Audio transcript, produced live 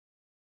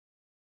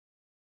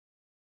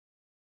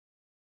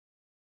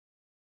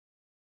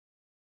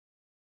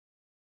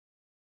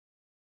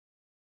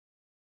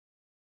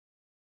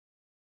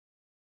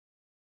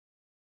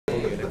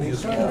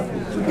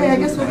Okay, I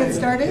guess we'll get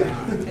started.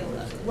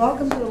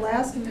 Welcome to the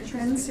last in the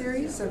Trend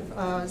series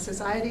of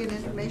Society and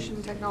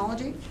Information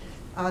Technology.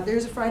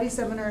 There's a Friday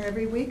seminar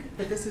every week,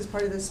 but this is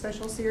part of this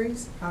special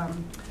series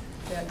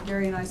that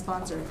Gary and I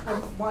sponsor.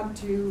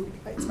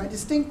 It's my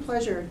distinct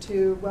pleasure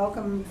to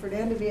welcome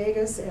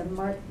FernandaViégas and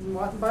Martin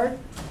Wattenberg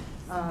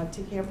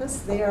to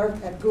campus. They are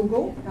at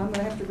Google. I'm going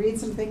to have to read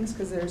some things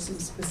because there's some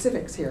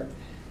specifics here.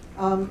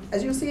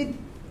 As you'll see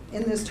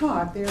in this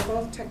talk, they are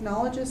both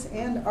technologists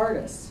and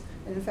artists.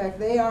 And in fact,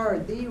 they are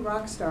the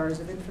rock stars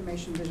of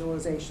information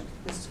visualization.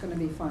 This is going to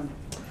be fun.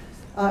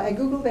 At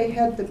Google, they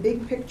head the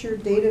Big Picture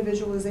Data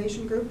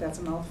Visualization Group. That's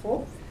a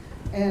mouthful.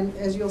 And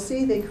as you'll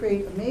see, they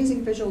create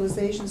amazing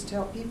visualizations to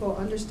help people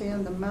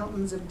understand the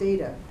mountains of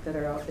data that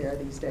are out there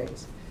these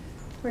days.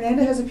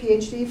 Fernanda has a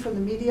PhD from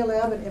the Media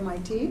Lab at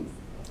MIT.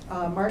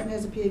 Martin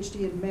has a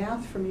PhD in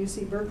math from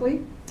UC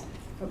Berkeley.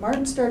 But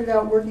Martin started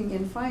out working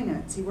in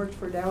finance. He worked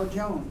for Dow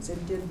Jones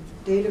and did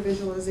data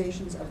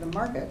visualizations of the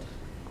market.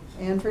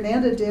 And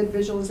Fernanda did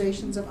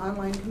visualizations of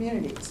online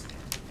communities.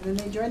 And then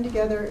they joined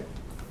together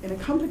in a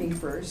company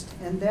first,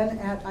 and then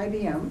at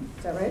IBM.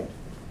 Is that right?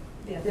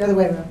 Yeah. The other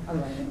way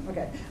around.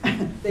 Okay.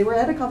 They were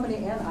at a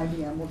company and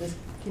IBM. We'll just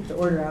keep the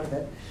order out of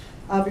it.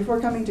 Before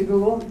coming to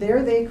Google,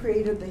 there they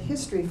created the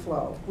history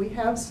flow. We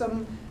have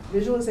some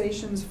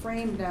visualizations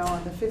framed now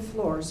on the 5th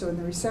floor. So in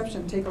the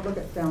reception, take a look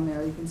at down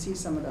there. You can see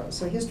some of those.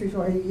 So history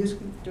flow, are you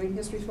doing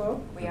history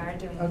flow? We are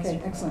doing history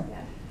flow. Excellent.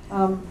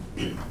 Yeah.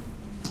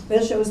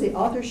 This shows the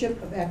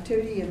authorship of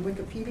activity in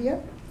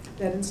Wikipedia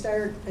that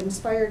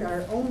inspired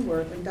our own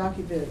work in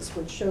DocuViz,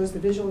 which shows the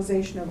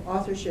visualization of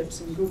authorships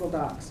in Google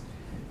Docs.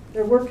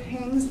 Their work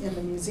hangs in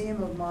the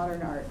Museum of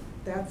Modern Art.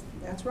 That's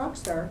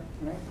Rockstar,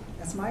 right?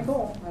 That's my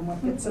goal. I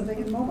want to get something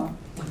in MoMA.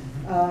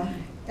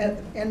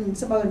 And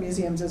some other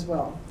museums as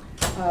well.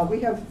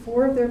 We have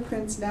 4 of their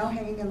prints now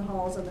hanging in the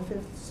halls on the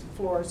 5th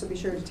floor, so be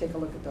sure to take a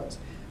look at those.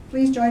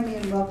 Please join me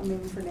in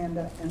welcoming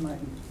Fernanda and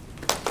Martin.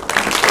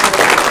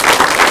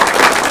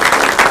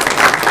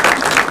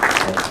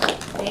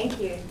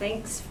 Thank you.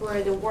 Thanks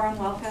for the warm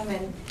welcome,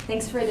 and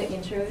thanks for the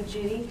intro,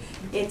 Judy.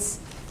 It's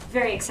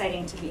very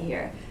exciting to be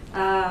here.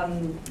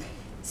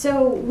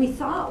 So we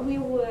thought we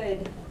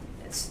would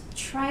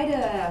try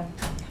to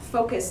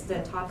focus the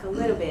talk a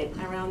little bit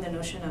around the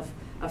notion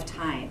of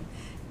time.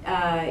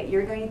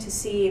 You're going to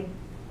see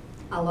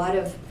a lot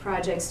of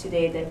projects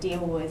today that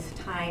deal with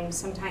time,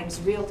 sometimes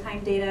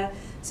real-time data,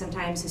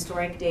 sometimes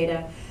historic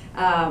data,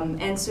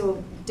 and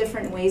so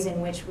different ways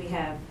in which we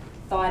have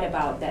thought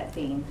about that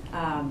theme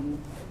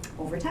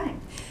over time.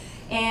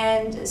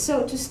 And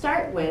so to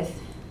start with,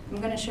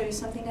 I'm going to show you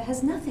something that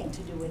has nothing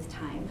to do with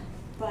time,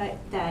 but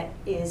that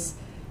is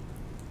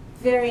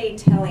very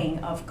telling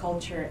of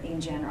culture in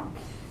general.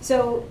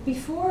 So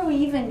before we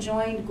even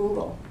joined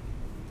Google,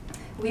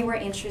 we were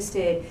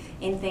interested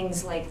in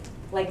things like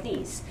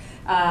these,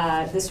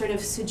 the sort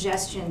of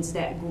suggestions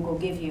that Google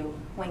give you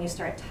when you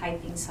start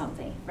typing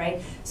something,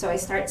 right? So I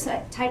start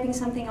typing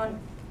something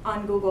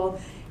on Google,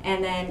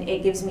 and then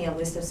it gives me a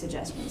list of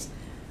suggestions.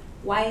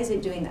 Why is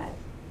it doing that?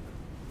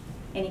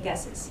 Any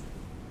guesses?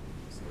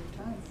 Save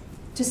time.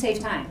 To save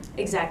time,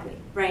 exactly,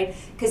 right?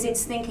 Because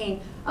it's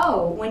thinking,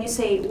 oh, when you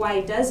say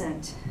why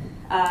doesn't,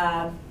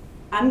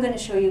 I'm going to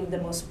show you the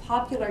most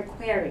popular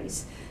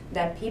queries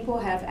that people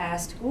have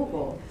asked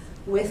Google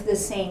with the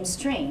same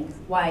string,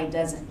 why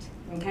doesn't,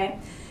 okay?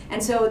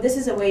 And so this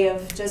is a way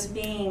of just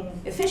being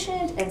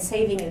efficient and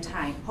saving you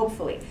time,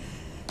 hopefully.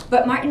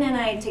 But Martin and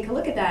I take a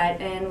look at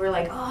that, and we're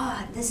like,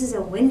 oh, this is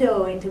a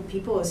window into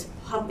people's,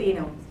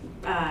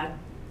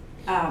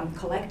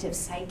 collective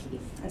psyche.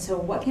 And so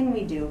what can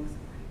we do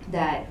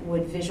that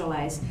would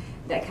visualize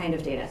that kind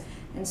of data?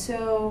 And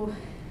so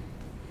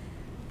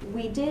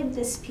we did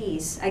this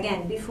piece,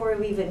 again, before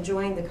we even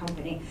joined the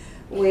company,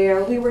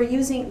 where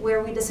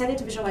we decided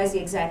to visualize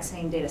the exact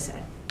same data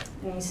set.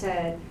 And we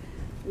said,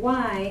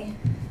 why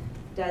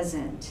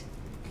doesn't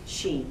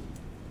she?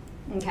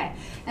 Okay,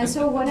 and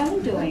so what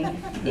I'm doing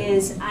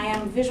is I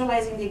am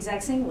visualizing the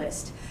exact same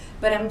list,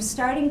 but I'm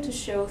starting to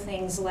show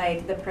things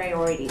like the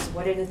priorities.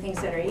 What are the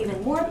things that are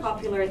even more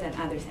popular than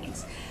other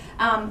things?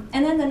 And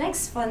then the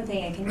next fun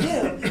thing I can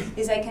do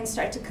is I can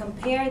start to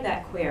compare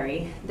that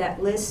query,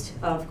 that list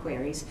of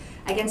queries,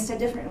 against a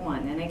different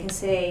one. And I can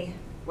say,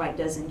 why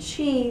doesn't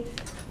she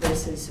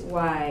versus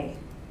why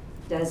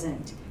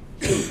doesn't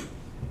he?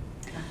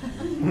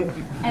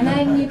 And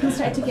then you can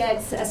start to get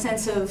a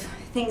sense of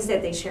things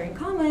that they share in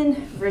common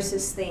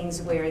versus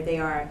things where they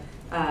are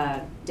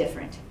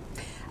different.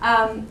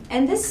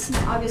 And this,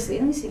 obviously,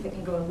 let me see if I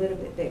can go a little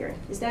bit bigger.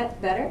 Is that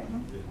better?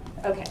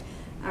 Okay,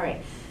 all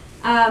right.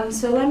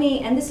 So let me,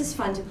 and this is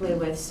fun to play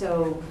with,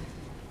 so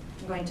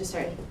I'm going to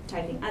start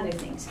typing other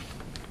things.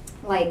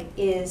 Like,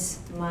 is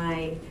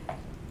my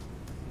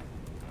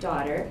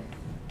daughter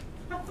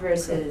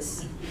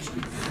versus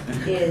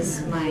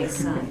is my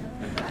son.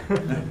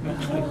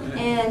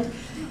 And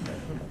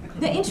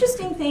the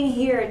interesting thing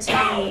here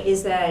to me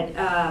is that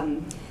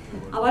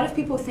a lot of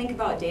people think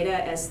about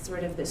data as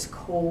sort of this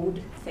cold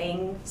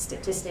thing,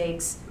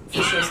 statistics,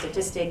 official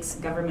statistics,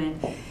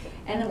 government.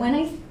 And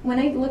when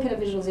I look at a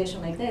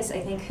visualization like this, I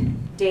think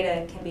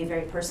data can be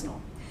very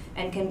personal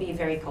and can be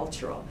very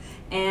cultural.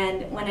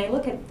 And when I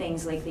look at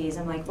things like these,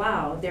 I'm like,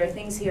 wow, there are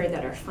things here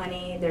that are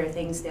funny, there are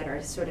things that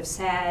are sort of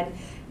sad,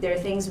 there are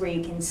things where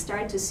you can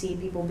start to see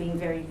people being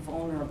very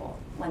vulnerable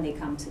when they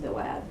come to the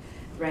web,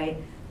 right?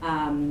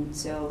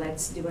 So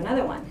let's do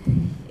another one.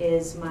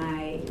 Is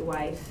my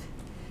wife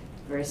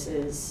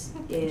versus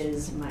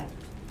is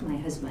my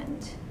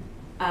husband.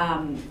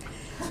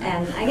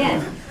 And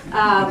again,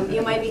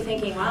 you might be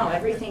thinking, wow,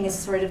 everything is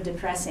sort of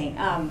depressing.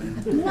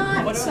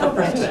 Not what so about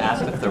the person much. that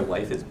asked if their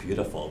wife is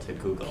beautiful to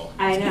Google?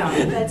 I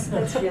know,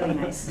 that's really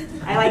nice.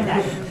 I like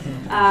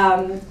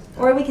that.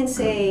 Or we can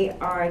say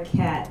our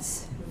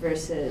cats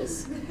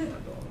versus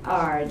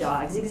our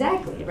dogs.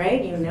 Exactly,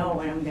 right? You know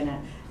what I'm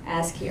gonna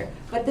ask here.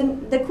 But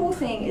the cool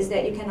thing is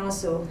that you can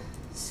also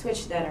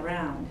switch that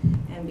around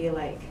and be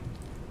like,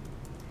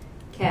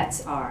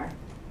 cats are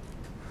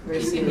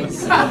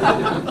versus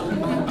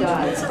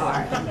dogs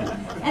are.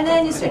 And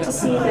then you start to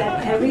see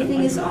that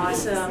everything is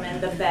awesome and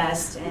the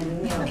best,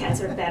 and cats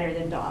are better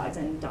than dogs,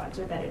 and dogs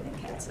are better than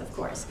cats, of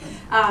course.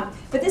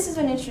 But this is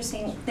an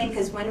interesting thing,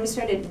 because when we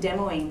started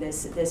demoing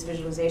this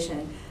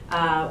visualization,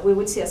 we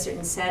would see a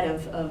certain set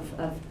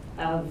of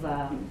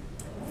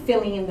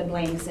filling in the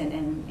blanks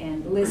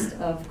and list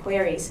of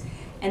queries,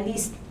 and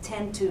these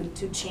tend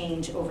to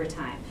change over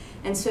time.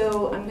 And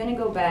so I'm going to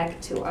go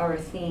back to our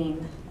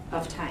theme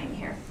of time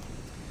here.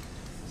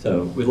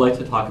 So we'd like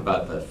to talk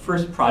about the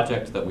first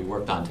project that we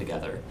worked on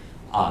together.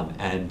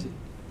 And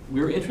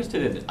we were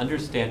interested in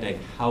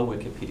understanding how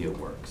Wikipedia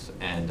works.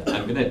 And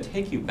I'm going to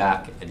take you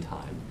back in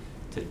time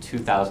to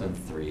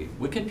 2003.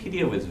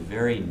 Wikipedia was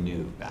very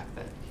new back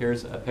then.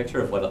 Here's a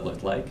picture of what it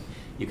looked like.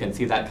 You can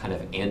see that kind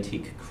of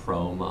antique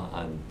chrome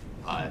on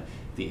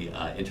the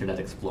Internet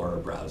Explorer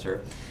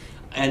browser.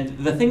 And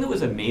the thing that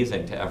was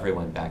amazing to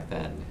everyone back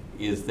then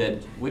is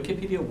that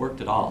Wikipedia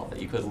worked at all,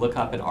 that you could look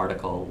up an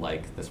article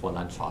like this one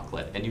on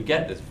chocolate, and you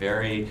get this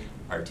very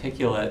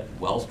articulate,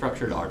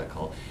 well-structured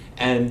article.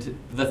 And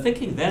the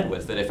thinking then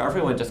was that if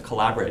everyone just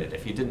collaborated,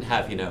 if you didn't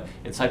have,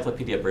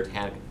 Encyclopedia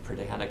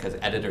Britannica's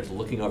editors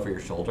looking over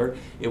your shoulder,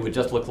 it would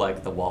just look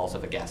like the walls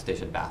of a gas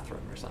station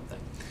bathroom or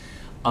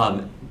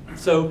something.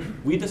 So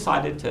we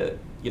decided to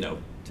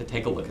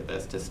take a look at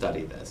this, to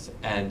study this.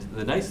 And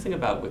the nice thing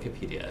about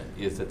Wikipedia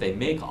is that they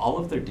make all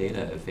of their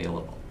data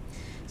available.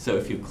 So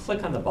if you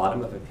click on the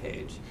bottom of a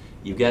page,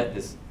 you get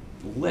this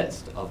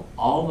list of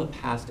all the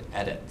past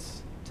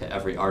edits to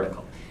every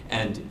article.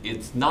 And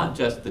it's not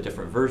just the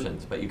different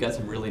versions, but you get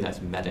some really nice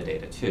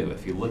metadata too.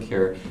 If you look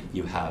here,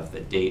 you have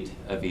the date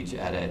of each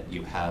edit,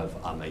 you have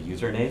a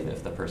username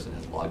if the person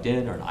has logged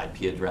in, or an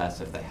IP address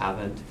if they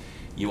haven't.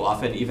 You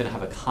often even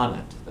have a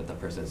comment that the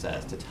person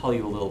says to tell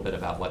you a little bit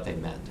about what they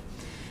meant.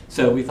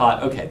 So we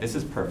thought, okay, this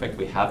is perfect,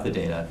 we have the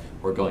data,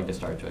 we're going to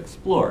start to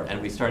explore.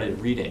 And we started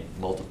reading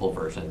multiple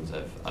versions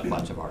of a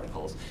bunch of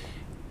articles.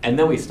 And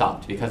then we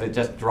stopped, because it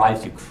just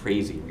drives you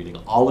crazy reading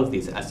all of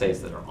these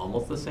essays that are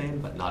almost the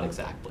same, but not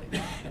exactly.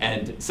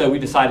 And so we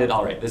decided,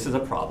 all right, this is a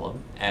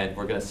problem, and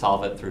we're going to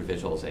solve it through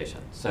visualization.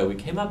 So we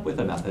came up with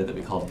a method that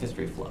we called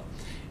history flow.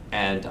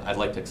 And I'd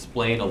like to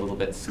explain a little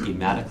bit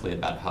schematically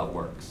about how it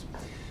works.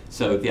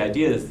 So the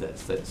idea is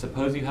this, that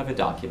suppose you have a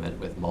document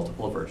with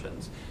multiple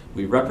versions.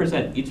 We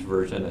represent each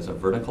version as a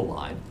vertical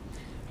line.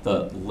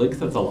 The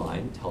length of the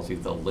line tells you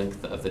the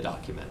length of the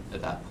document at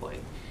that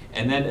point.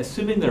 And then,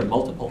 assuming there are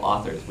multiple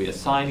authors, we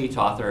assign each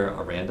author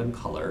a random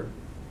color,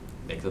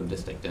 make them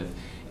distinctive,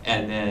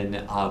 and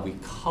then we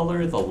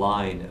color the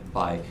line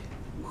by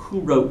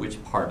who wrote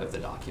which part of the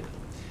document.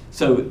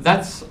 So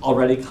that's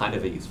already kind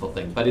of a useful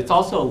thing, but it's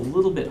also a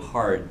little bit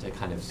hard to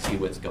kind of see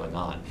what's going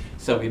on.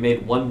 So we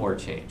made one more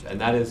change,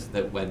 and that is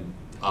that when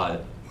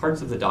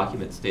parts of the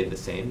document stayed the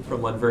same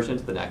from one version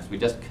to the next, we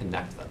just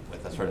connect them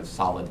with a sort of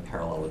solid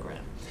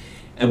parallelogram.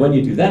 And when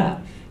you do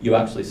that, you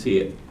actually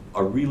see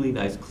a really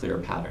nice clear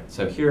pattern.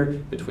 So here,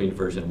 between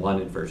version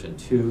 1 and version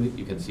 2,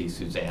 you can see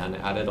Suzanne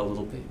added a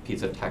little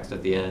piece of text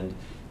at the end.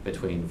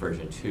 Between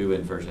version 2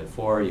 and version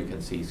 4, you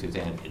can see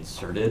Suzanne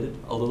inserted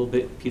a little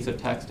piece of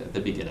text at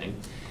the beginning.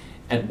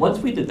 And once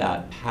we did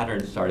that,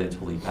 patterns started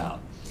to leap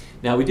out.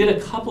 Now, we did a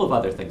couple of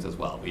other things as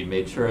well. We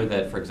made sure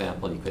that, for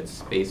example, you could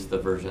space the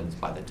versions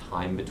by the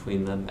time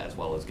between them, as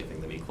well as giving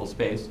them equal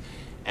space,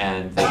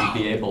 and that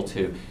you'd be able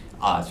to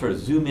sort of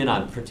zoom in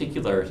on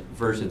particular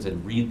versions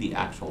and read the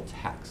actual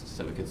text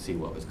so we could see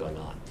what was going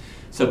on.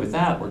 So with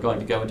that, we're going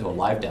to go into a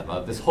live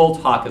demo. This whole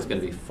talk is going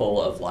to be full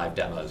of live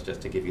demos,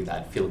 just to give you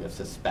that feeling of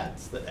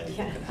suspense that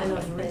anything can happen. And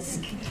of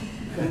risk.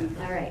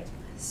 All right,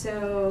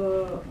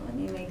 so let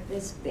me make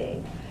this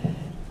big.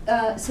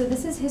 So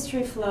this is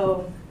history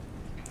flow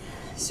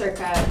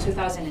circa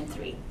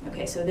 2003.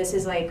 Okay, so this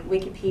is like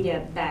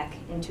Wikipedia back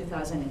in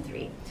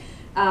 2003.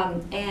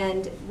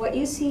 And what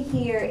you see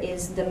here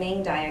is the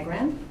main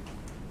diagram.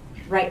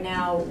 Right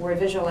now, we're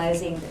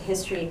visualizing the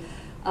history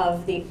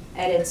of the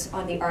edits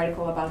on the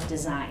article about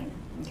design,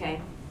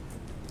 okay?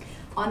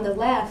 On the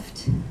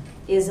left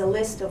is a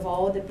list of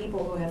all the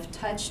people who have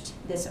touched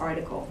this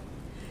article.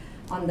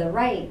 On the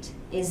right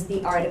is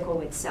the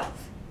article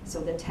itself. So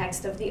the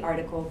text of the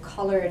article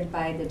colored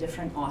by the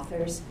different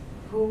authors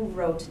who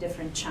wrote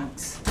different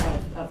chunks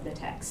of the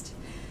text.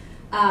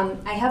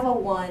 I have a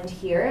wand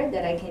here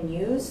that I can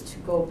use to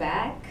go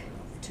back,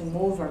 to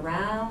move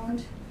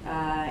around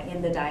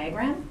in the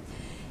diagram.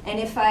 And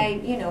if I,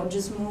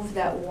 just move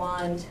that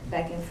wand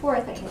back and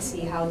forth, I can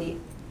see how the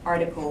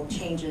article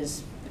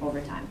changes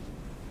over time.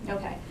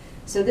 Okay,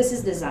 so this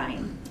is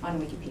design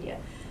on Wikipedia.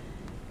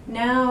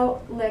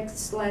 Now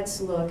let's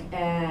look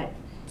at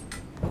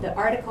the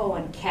article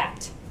on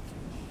cat.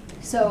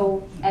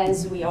 So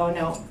as we all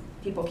know,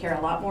 people care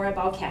a lot more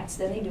about cats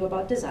than they do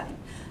about design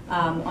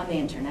on the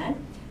internet.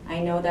 I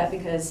know that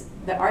because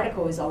the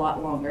article is a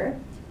lot longer.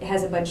 It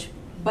has a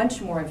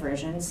bunch more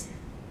versions.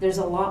 There's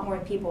a lot more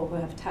people who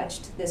have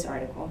touched this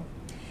article.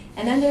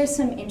 And then there's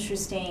some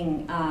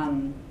interesting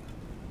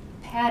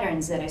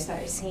patterns that I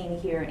started seeing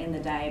here in the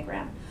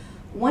diagram.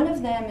 One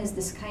of them is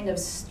this kind of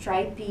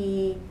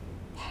stripy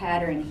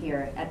pattern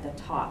here at the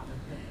top.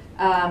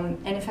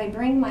 And if I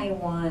bring my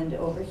wand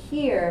over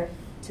here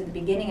to the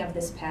beginning of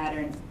this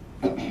pattern,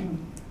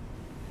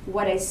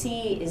 what I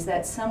see is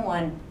that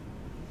someone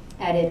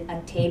added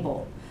a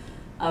table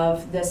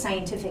of the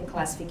scientific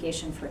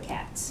classification for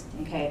cats.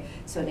 Okay,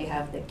 so they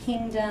have the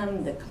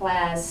kingdom, the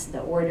class,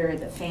 the order,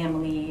 the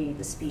family,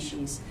 the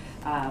species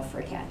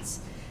for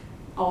cats.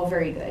 All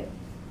very good.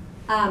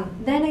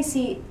 Then I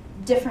see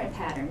different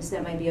patterns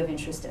that might be of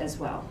interest as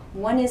well.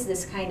 One is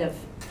this kind of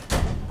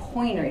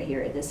pointer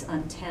here, this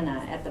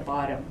antenna at the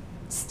bottom,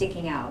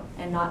 sticking out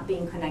and not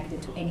being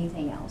connected to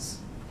anything else.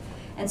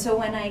 And so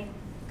when I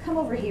come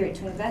over here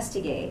to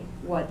investigate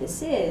what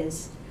this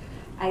is,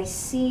 I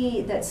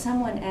see that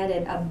someone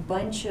added a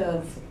bunch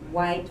of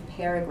white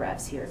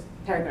paragraphs here,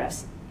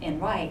 paragraphs in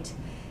white,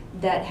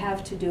 that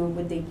have to do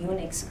with the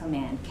Unix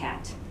command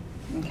cat.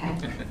 Okay.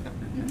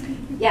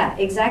 Yeah,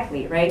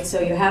 exactly, right? So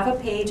you have a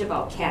page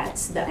about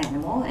cats, the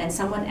animal, and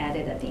someone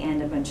added at the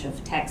end a bunch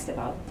of text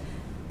about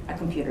a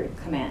computer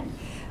command.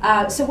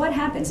 So what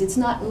happens? It's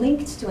not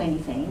linked to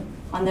anything.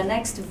 On the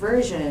next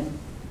version,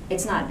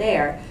 it's not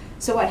there.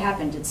 So what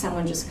happened? Did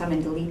someone just come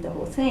and delete the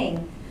whole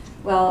thing?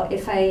 Well,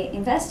 if I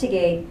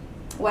investigate,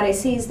 what I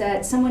see is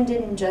that someone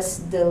didn't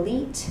just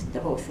delete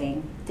the whole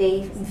thing.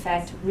 They, in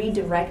fact,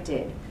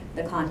 redirected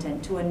the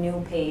content to a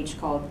new page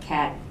called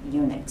Cat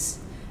Unix.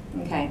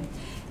 Okay,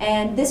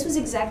 and this was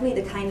exactly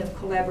the kind of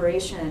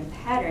collaboration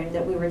pattern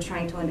that we were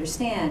trying to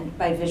understand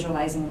by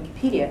visualizing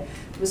Wikipedia.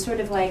 It was sort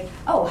of like,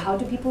 oh, how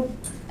do people,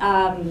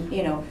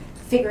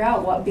 figure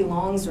out what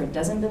belongs or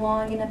doesn't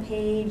belong in a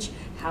page?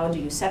 How do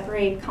you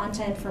separate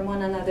content from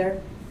one another?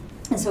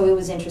 And so it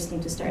was interesting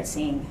to start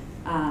seeing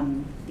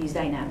these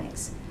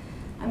dynamics.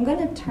 I'm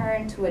going to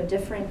turn to a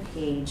different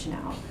page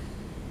now.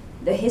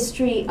 The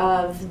history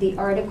of the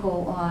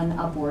article on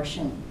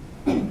abortion.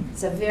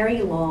 It's a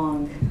very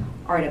long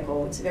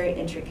article. It's very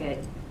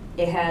intricate.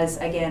 It has,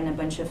 again, a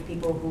bunch of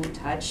people who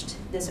touched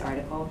this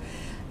article.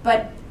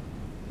 But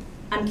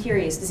I'm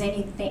curious, does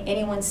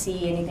anyone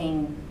see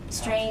anything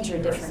strange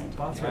or different?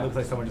 Sponsor, it looks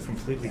like someone just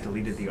completely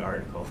deleted the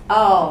article.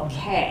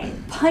 Okay,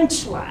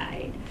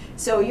 punchline.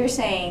 So you're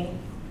saying,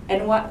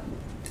 and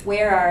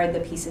where are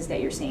the pieces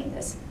that you're seeing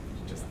this?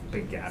 Just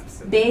big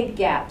gaps. Big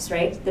gaps,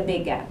 right? The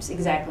big gaps,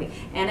 exactly.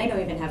 And I don't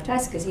even have to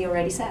ask because he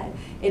already said.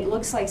 It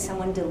looks like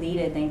someone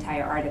deleted the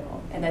entire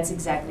article, and that's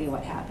exactly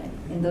what happened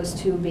in those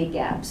two big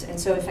gaps. And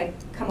so if I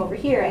come over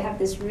here, I have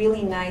this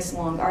really nice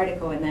long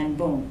article, and then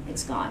boom,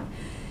 it's gone.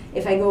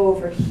 If I go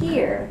over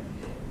here,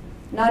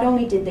 not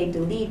only did they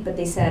delete, but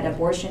they said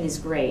abortion is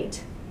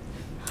great.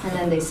 And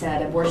then they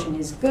said abortion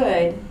is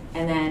good,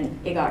 and then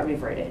it got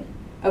reverted.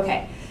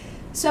 Okay,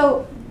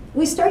 so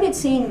we started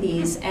seeing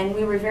these, and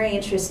we were very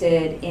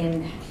interested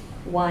in,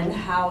 one,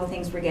 how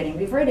things were getting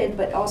reverted,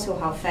 but also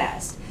how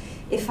fast.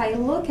 If I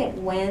look at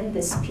when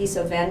this piece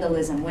of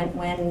vandalism,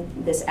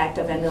 when this act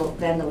of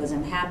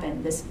vandalism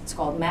happened, it's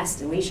called mass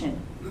deletion.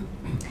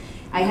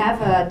 I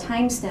have a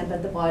timestamp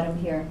at the bottom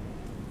here.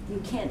 You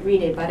can't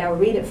read it, but I'll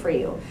read it for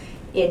you.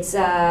 It's,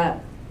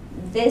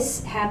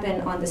 this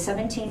happened on the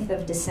 17th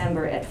of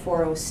December at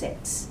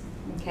 4:06,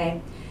 okay?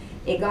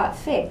 It got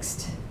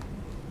fixed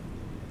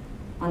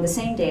on the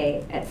same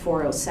day at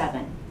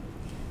 4:07.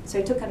 So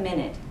it took a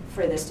minute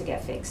for this to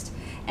get fixed.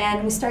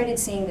 And we started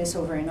seeing this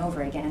over and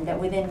over again, that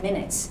within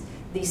minutes,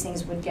 these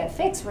things would get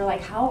fixed. We're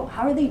like, how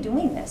are they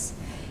doing this?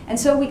 And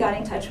so we got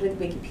in touch with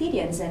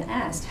Wikipedians and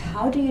asked,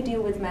 how do you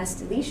deal with mass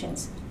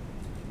deletions?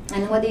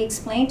 And what they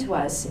explained to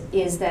us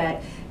is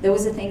that there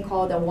was a thing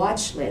called a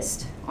watch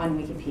list on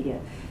Wikipedia.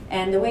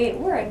 And the way it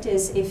worked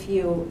is if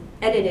you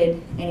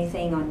edited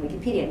anything on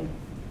Wikipedia, and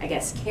I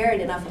guess cared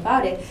enough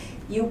about it,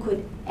 you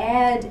could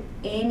add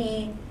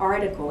any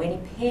article, any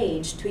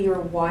page to your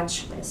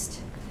watch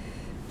list.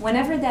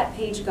 Whenever that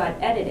page got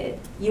edited,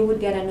 you would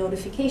get a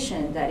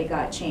notification that it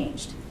got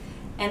changed.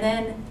 And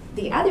then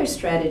the other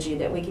strategy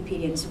that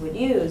Wikipedians would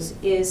use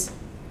is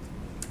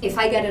if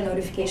I get a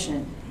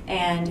notification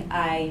and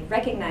I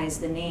recognize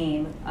the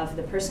name of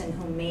the person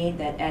who made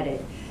that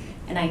edit,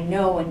 and I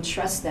know and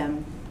trust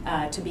them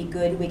to be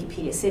good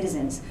Wikipedia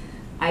citizens,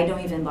 I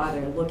don't even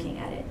bother looking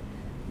at it.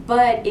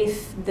 But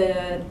if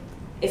the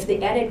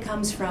edit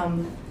comes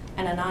from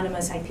an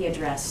anonymous IP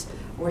address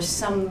or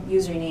some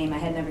username I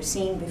had never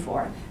seen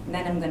before,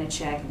 then I'm going to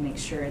check and make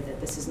sure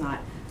that this is not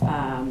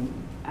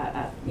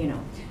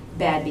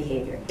bad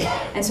behavior.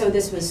 And so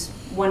this was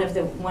one of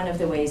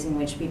the ways in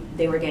which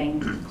they were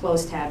getting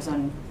close tabs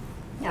on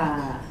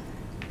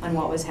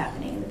what was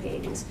happening in the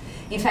pages.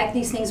 In fact,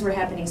 these things were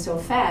happening so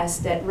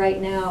fast that right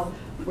now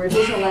we're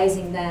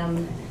visualizing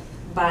them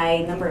by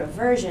number of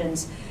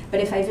versions. But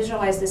if I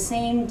visualize the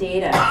same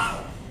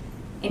data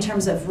in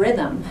terms of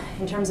rhythm,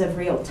 in terms of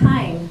real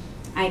time,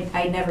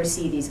 I never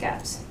see these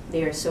gaps.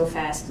 They are so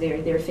fast,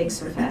 they're fixed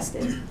so fast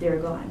that they're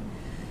gone.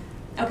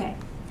 Okay.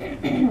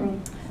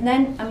 And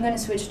then I'm going to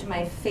switch to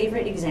my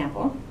favorite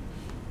example,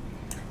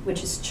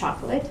 which is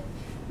chocolate.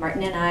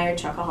 Martin and I are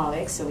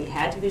chocoholics, so we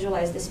had to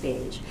visualize this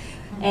page.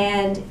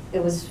 And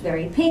it was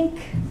very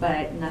pink,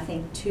 but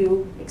nothing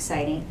too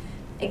exciting,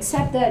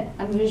 except that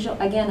I'm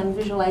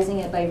visualizing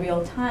it by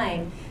real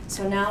time.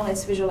 So now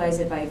let's visualize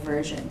it by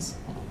versions.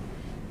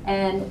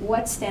 And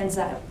what stands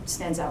out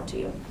to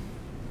you?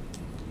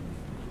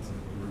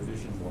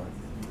 Revision war.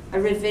 A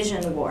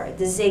revision war,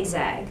 the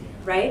zigzag,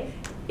 right?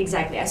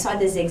 Exactly. I saw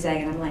the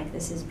zigzag and I'm like,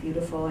 this is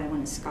beautiful. I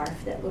want a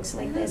scarf that looks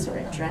like this or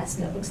a dress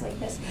that looks like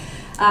this.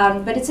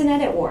 But it's an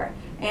edit war.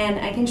 And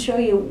I can show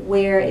you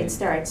where it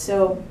starts.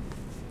 So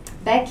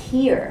back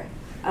here,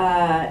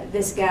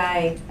 this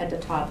guy at the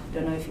top,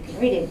 don't know if you can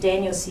read it,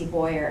 Daniel C.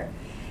 Boyer,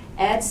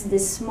 adds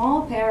this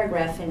small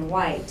paragraph in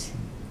white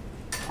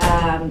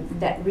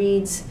that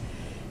reads,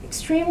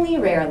 extremely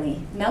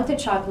rarely, melted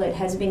chocolate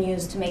has been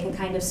used to make a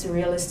kind of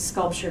surrealist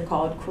sculpture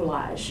called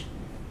collage.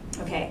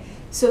 Okay,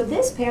 so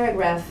this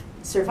paragraph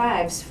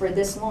survives for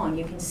this long.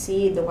 You can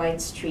see the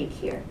white streak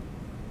here.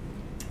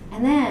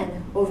 And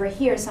then over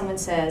here, someone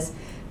says,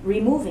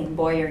 removing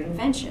Boyer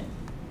invention.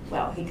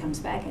 Well, he comes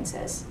back and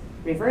says,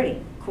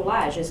 reverting,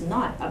 collage is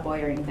not a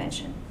Boyer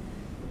invention.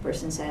 The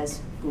person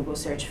says, Google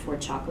search for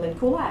chocolate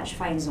collage,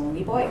 finds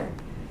only Boyer.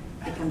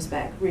 He comes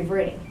back,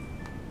 reverting.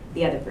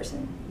 The other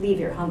person,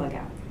 leave your humbug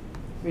out,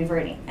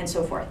 reverting, and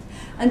so forth.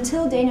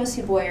 Until Daniel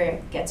C.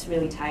 Boyer gets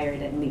really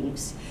tired and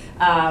leaves.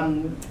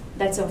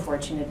 That's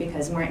unfortunate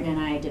because Martin and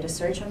I did a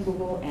search on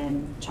Google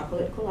and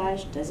chocolate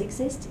collage does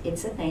exist,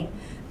 it's a thing,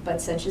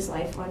 but such is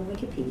life on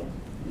Wikipedia.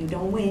 You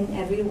don't win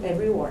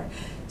every war.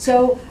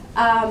 So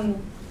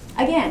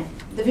again,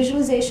 the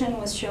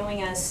visualization was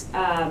showing us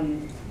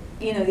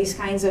these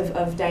kinds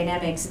of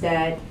dynamics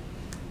that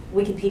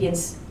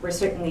Wikipedians were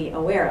certainly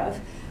aware of,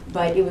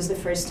 but it was the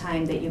first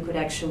time that you could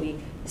actually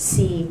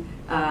see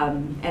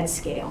at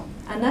scale.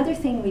 Another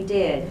thing we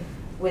did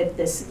with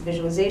this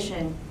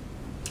visualization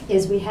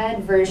is we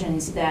had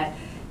versions that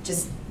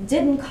just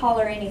didn't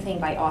color anything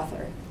by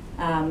author.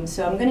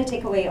 So I'm going to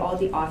take away all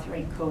the author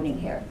encoding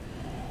here.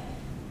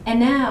 And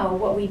now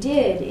what we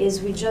did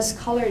is we just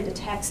colored the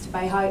text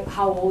by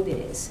how old it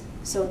is.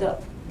 So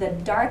the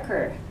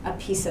darker a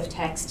piece of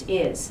text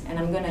is, and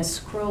I'm going to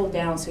scroll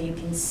down so you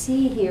can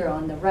see here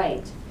on the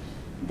right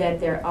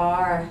that there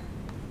are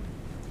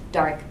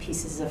dark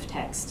pieces of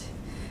text.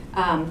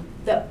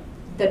 The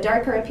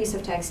darker a piece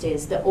of text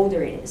is, the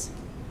older it is.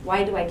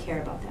 Why do I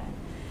care about that?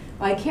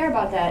 Well, I care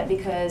about that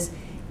because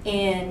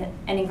in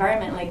an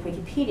environment like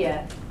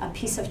Wikipedia, a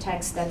piece of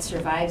text that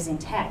survives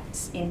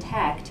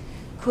intact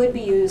could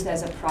be used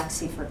as a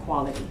proxy for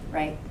quality,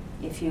 right?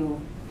 If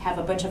you have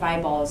a bunch of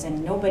eyeballs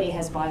and nobody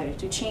has bothered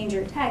to change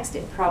your text,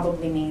 it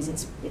probably means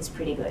it's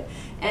pretty good.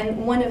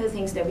 And one of the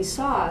things that we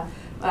saw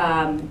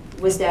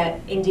was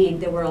that indeed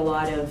there were a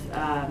lot of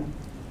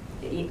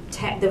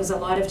there was a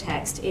lot of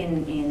text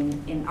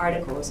in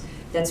articles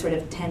that sort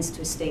of tends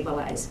to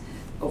stabilize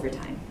over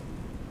time.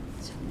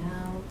 So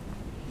now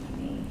let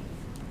me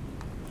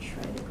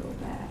try to go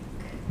back.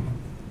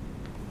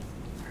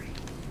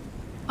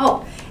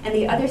 Oh, and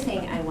the other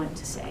thing I want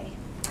to say,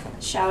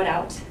 shout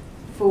out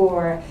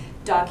for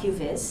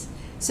DocuViz.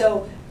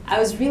 So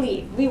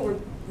we were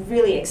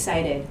really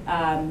excited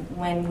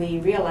when we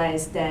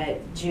realized that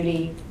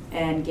Judy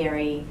and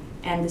Gary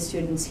and the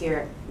students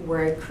here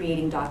were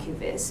creating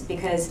DocuViz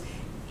because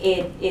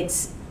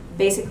it's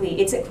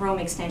a Chrome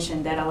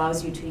extension that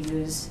allows you to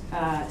use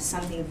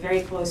something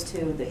very close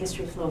to the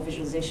history flow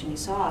visualization you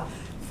saw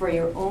for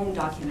your own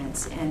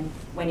documents and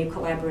when you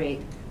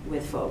collaborate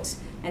with folks.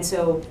 And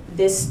so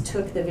this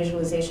took the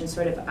visualization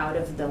sort of out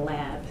of the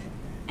lab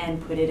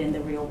and put it in the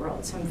real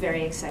world. So I'm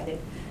very excited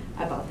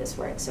about this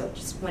work. So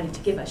just wanted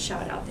to give a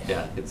shout out there.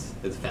 Yeah, it's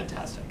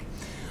fantastic.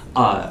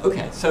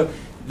 Okay, so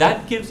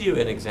that gives you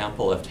an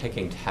example of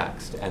taking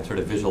text and sort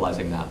of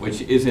visualizing that,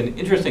 which is an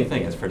interesting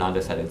thing. As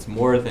Fernanda said, it's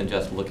more than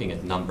just looking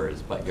at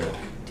numbers, but you're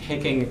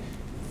taking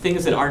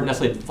things that aren't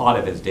necessarily thought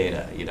of as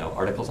data,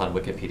 articles on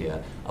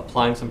Wikipedia,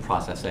 applying some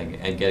processing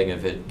and getting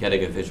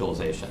a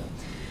visualization.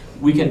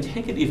 We can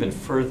take it even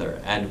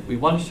further, and we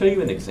want to show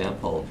you an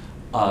example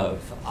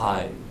of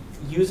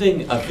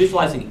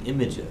visualizing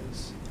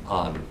images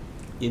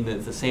in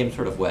the same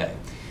sort of way.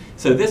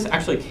 So this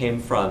actually came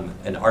from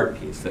an art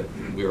piece that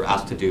we were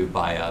asked to do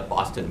by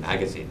Boston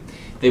Magazine.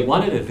 They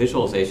wanted a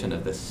visualization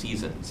of the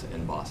seasons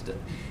in Boston.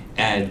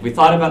 And we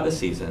thought about the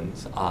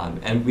seasons,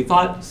 and we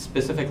thought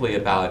specifically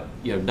about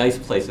nice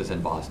places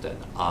in Boston,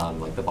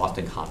 like the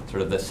Boston Common,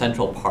 sort of the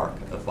central park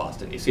of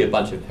Boston. You see a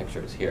bunch of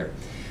pictures here.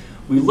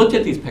 We looked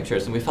at these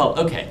pictures and we felt,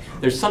 okay,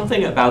 there's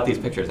something about these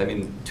pictures. I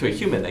mean, to a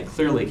human, they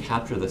clearly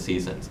capture the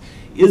seasons.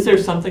 Is there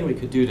something we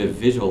could do to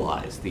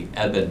visualize the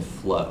ebb and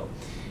flow?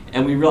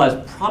 And we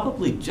realized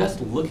probably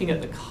just looking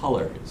at the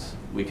colors,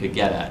 we could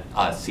get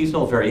at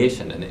seasonal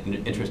variation in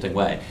an interesting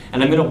way.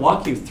 And I'm going to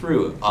walk you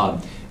through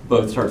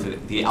both sort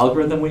of the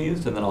algorithm we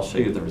used, and then I'll show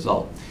you the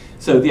result.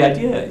 So the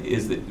idea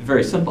is that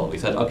very simple. We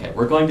said, okay,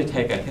 we're going to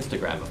take a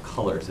histogram of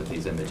colors of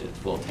these images.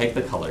 We'll take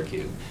the color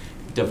cube,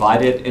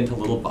 divide it into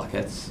little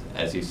buckets,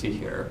 as you see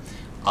here,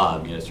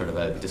 sort of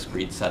a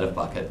discrete set of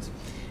buckets.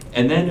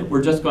 And then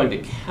we're just going to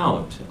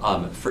count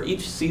for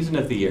each season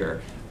of the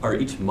year, or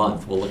each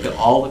month, we'll look at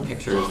all the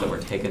pictures that were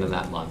taken in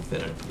that month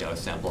in a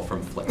sample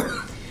from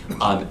Flickr.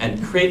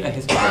 And create a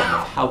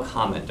histogram of how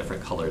common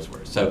different colors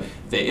were. So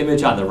the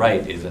image on the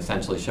right is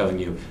essentially showing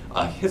you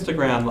a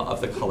histogram of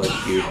the color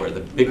cube, where the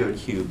bigger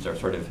cubes are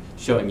sort of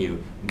showing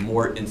you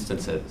more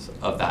instances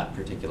of that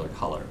particular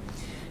color.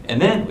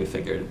 And then we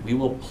figured we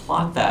will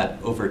plot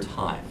that over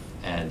time.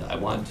 And I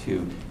want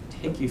to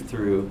take you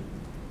through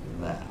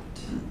that.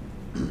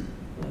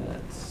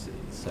 Let's see.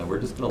 So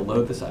we're just going to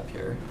load this up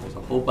here. There's a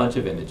whole bunch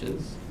of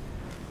images.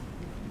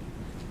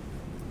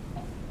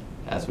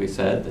 As we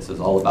said, this is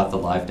all about the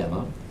live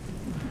demo.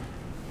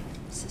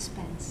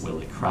 Suspense.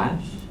 Will it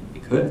crash?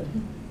 It could.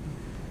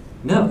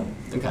 No.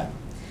 Okay.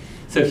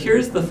 So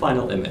here's the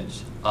final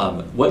image.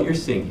 What you're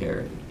seeing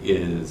here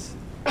is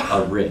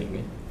a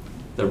ring.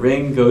 The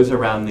ring goes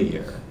around the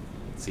year,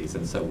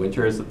 season. So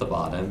winter is at the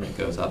bottom. It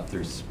goes up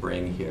through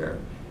spring here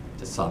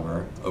to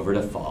summer, over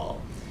to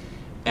fall.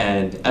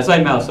 And as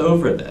I mouse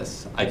over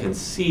this, I can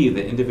see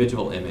the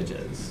individual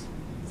images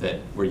that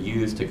were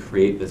used to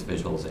create this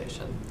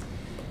visualization.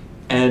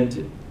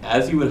 And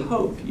as you would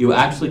hope, you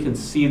actually can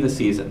see the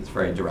seasons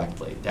very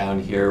directly.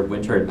 Down here,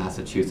 winter in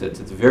Massachusetts,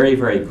 it's very,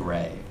 very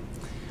gray.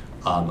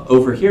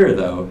 Over here,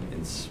 though,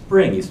 in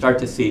spring, you start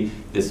to see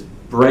this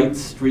bright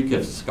streak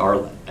of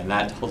scarlet, and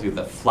that tells you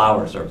that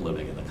flowers are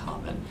blooming in the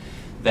common.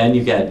 Then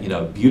you get,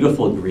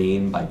 beautiful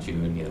green by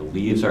June.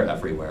 Leaves are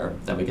everywhere.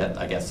 Then we get,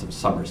 I guess, some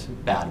summer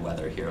bad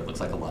weather here. It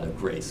looks like a lot of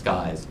gray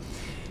skies.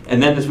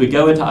 And then as we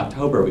go into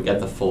October, we get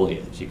the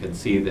foliage. You can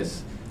see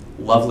this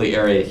lovely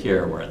area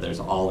here where there's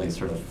all these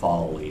sort of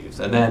fall leaves.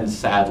 And then,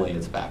 sadly,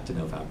 it's back to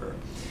November.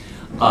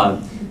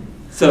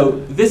 So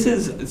this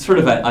is sort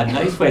of a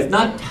nice way. It's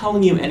not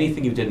telling you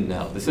anything you didn't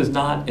know. This is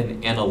not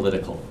an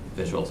analytical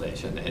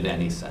visualization in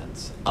any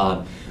sense.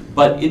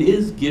 But it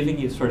is giving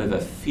you sort of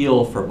a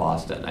feel for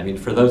Boston. I mean,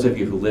 for those of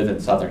you who live in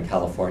Southern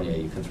California,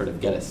 you can sort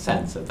of get a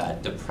sense of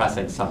that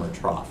depressing summer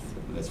trough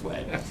this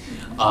way.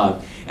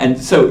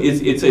 And so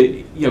it's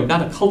a,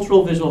 not a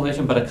cultural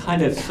visualization, but a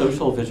kind of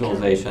social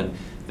visualization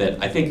that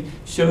I think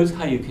shows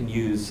how you can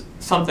use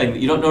something that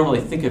you don't normally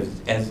think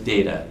of as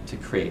data to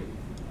create.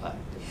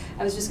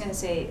 I was just going to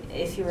say,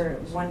 if you were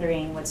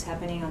wondering what's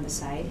happening on the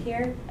side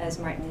here, as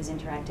Martin is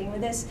interacting with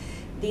this,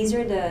 these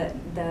are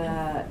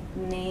the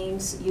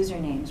names,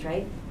 usernames,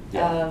 right?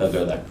 Yeah, those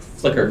are the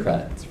Flickr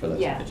credits for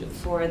those images. Yeah,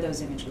 for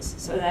those images.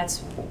 So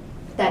that's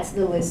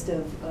the list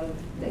of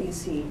that you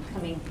see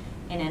coming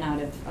in and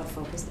out of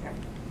focus there.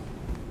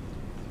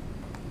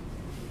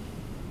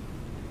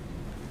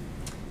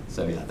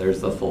 So yeah,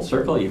 there's the full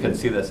circle. You can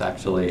see this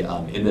actually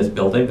in this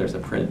building. There's a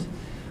print.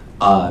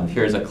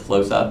 Here's a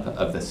close-up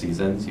of the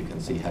seasons. You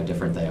can see how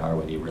different they are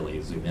when you really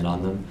zoom in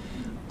on them.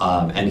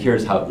 And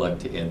here's how it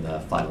looked in the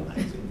final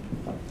magazine.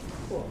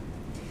 Cool.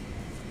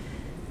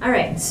 All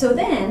right, so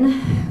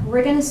then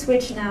we're going to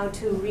switch now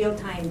to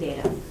real-time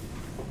data.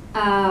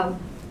 A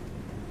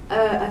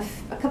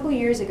couple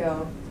years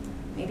ago,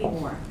 maybe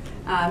more,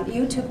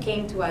 YouTube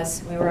came to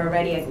us. We were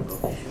already at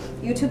Google.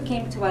 YouTube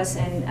came to us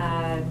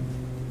and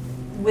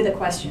with a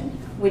question,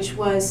 which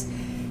was,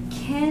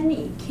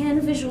 can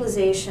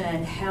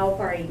visualization help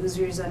our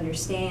users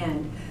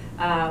understand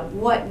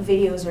what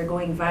videos are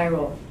going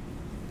viral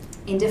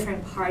in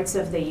different parts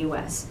of the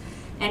US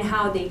and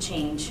how they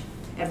change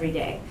every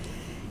day?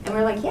 And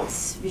we're like,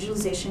 yes,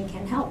 visualization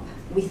can help,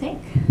 we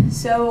think.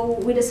 So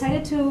we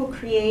decided to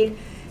create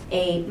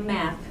a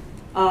map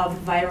of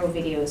viral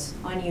videos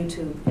on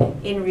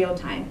YouTube in real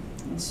time.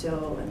 And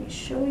so let me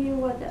show you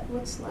what that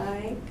looks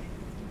like.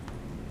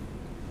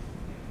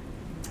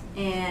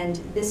 And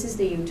this is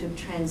the YouTube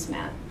Trends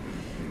map.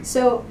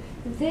 So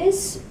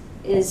this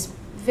is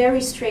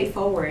very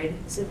straightforward.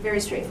 It's a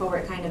very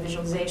straightforward kind of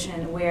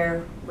visualization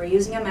where we're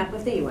using a map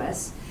of the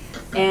US,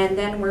 and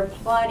then we're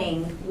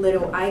plotting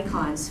little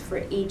icons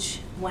for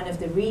each one of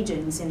the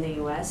regions in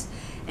the US,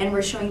 and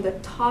we're showing the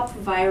top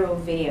viral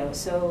videos.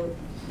 So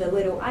the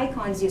little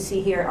icons you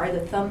see here are the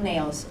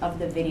thumbnails of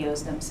the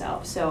videos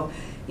themselves. So,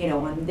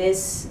 on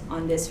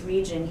this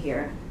region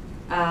here,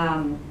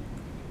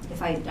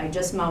 if I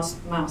just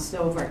mouse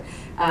over,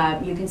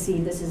 you can see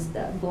this is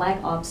the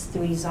Black Ops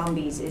 3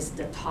 Zombies is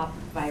the top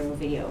viral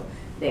video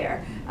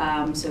there.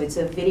 So it's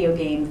a video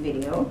game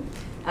video.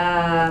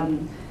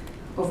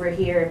 Over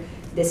here,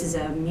 this is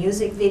a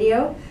music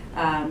video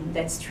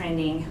that's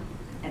trending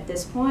at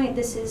this point.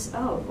 This is,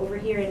 over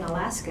here in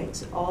Alaska,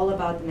 it's all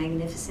about the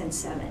Magnificent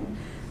Seven.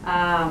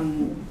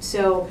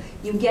 So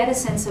you get a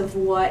sense of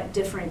what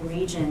different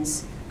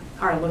regions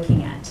are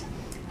looking at.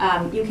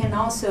 You can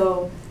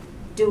also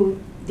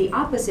do the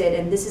opposite,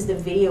 and this is the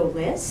video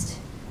list.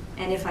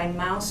 And if I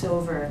mouse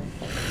over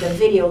the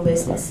video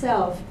list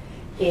itself,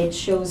 it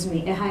shows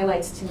me, it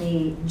highlights to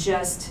me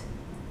just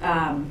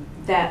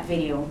that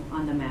video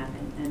on the map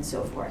and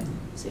so forth.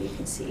 So you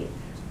can see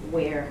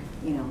where,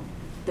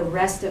 the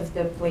rest of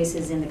the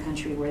places in the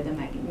country where the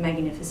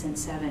Magnificent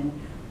Seven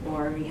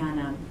or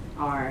Rihanna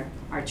are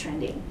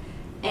trending.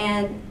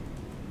 And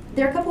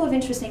there are a couple of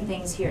interesting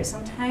things here.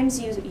 Sometimes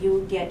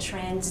you get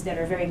trends that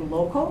are very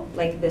local,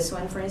 like this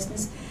one, for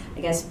instance.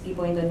 I guess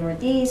people in the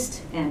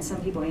Northeast and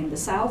some people in the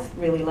South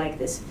really like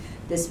this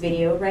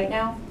video right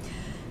now.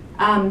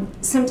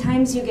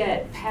 Sometimes you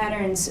get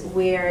patterns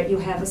where you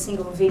have a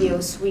single video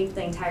sweep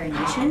the entire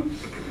nation.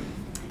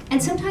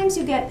 And sometimes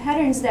you get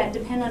patterns that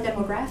depend on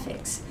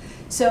demographics.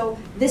 So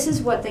this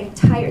is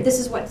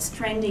what's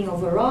trending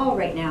overall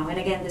right now. And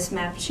again, this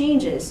map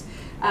changes.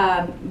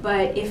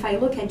 But if I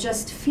look at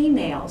just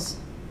females,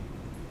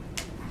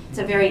 it's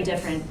a very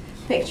different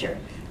picture,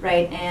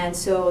 right? And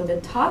so the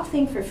top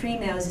thing for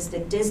females is the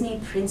Disney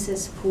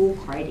Princess Pool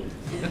Party.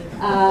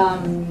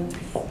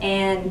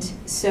 And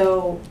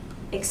so,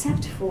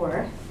 except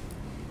for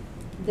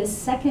this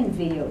second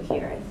video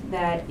here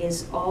that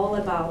is all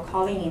about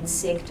calling in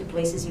sick to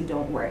places you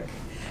don't work.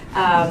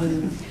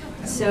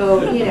 So,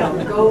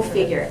 go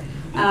figure.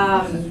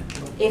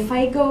 If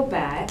I go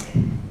back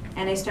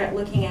and I start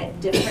looking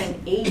at different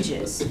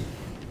ages,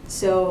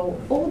 so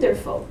older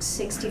folks,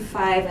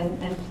 65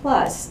 and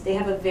plus, they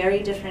have a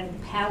very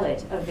different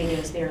palette of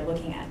videos they're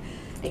looking at.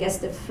 I guess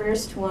the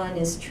first one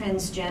is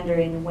transgender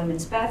in a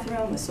women's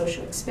bathroom, a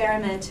social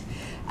experiment.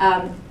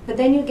 But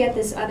then you get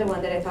this other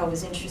one that I thought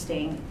was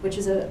interesting, which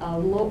is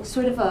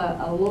sort of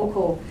a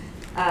local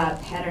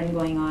pattern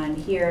going on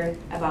here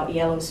about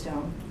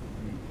Yellowstone.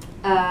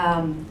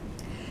 And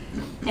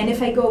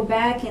if I go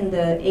back in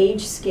the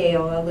age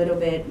scale a little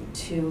bit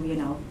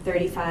to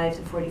 35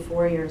 to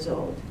 44 years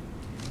old,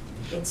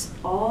 it's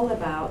all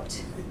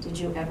about, did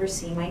you ever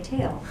see my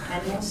tail?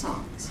 Animal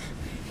songs.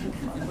 Who,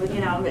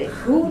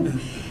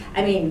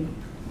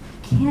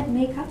 can't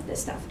make up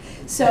this stuff.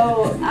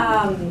 So,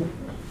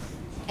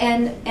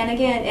 and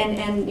again,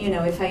 and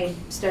if I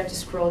start to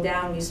scroll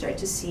down, you start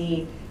to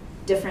see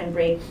different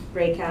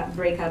breakup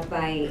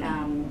by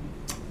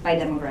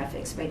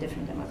demographics, by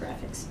different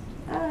demographics.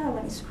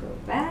 Let me scroll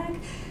back.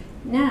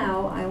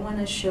 Now I want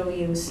to show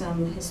you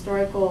some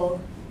historical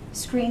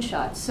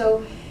screenshots.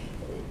 So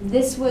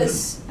this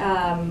was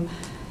over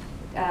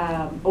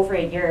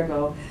a year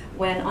ago,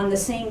 when on the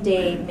same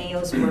day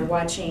males were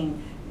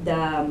watching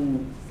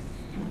the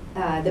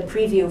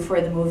preview for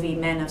the movie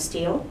Man of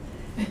Steel,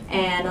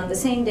 and on the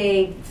same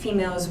day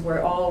females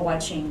were all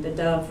watching the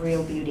Dove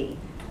Real Beauty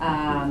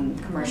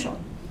commercial.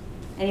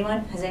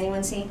 Anyone? Has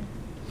anyone seen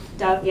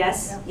Dove?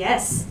 Yes? Yeah.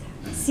 Yes.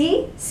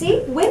 See,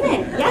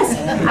 women, yes.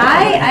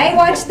 I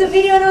watched the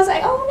video and I was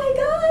like, oh my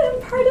God, I'm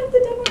part of the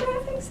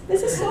demographics.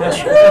 This is so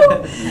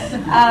true.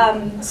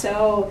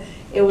 So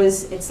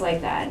it's like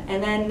that.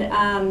 And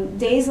then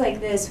days like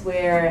this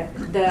where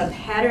the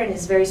pattern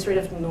is very sort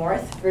of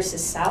north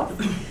versus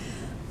south.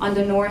 On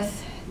the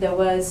north, there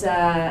was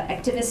an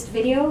activist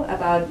video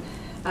about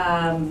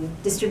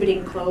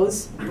distributing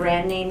clothes,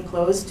 brand name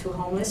clothes to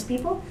homeless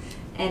people.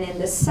 And in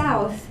the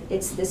south,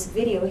 it's this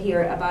video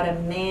here about a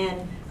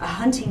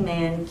hunting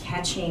man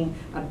catching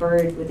a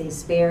bird with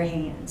his bare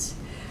hands.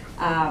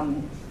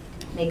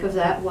 Make of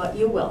that what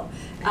you will.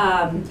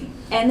 And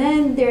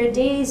then there are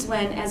days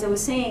when, as I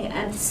was saying,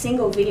 a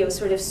single video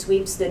sort of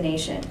sweeps the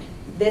nation.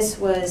 This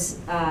was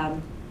a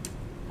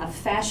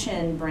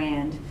fashion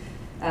brand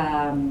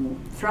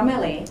from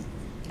LA,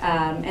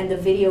 and the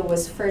video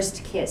was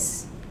First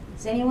Kiss.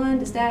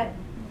 Does that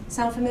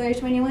sound familiar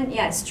to anyone?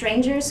 Yeah,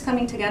 strangers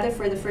coming together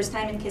for the first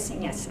time and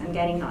kissing. Yes, I'm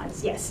getting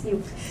nods. Yes,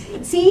 you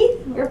see,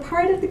 we're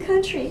part of the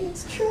country.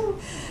 It's true.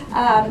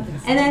 And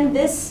then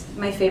this,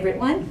 my favorite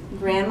one,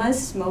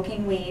 grandma's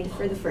smoking weed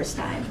for the first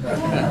time.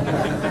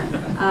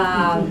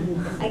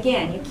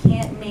 Again, you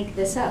can't make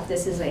this up.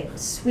 This is like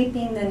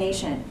sweeping the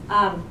nation.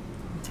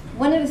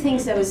 One of the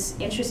things that was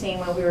interesting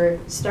when we were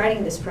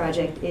starting this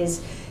project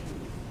is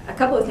a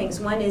couple of things.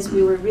 One is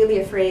we were really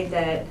afraid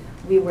that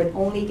we would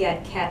only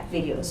get cat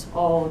videos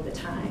all the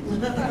time.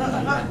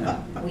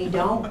 We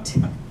don't.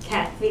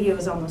 Cat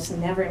videos almost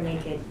never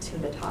make it to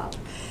the top.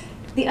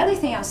 The other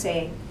thing I'll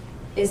say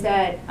is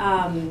that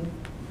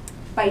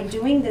by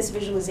doing this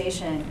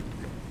visualization,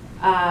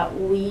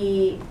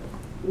 we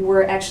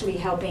were actually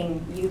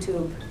helping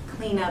YouTube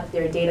clean up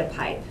their data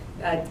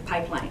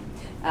pipeline.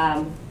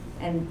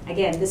 And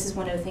again, this is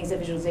one of the things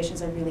that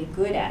visualizations are really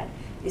good at.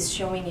 is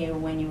showing you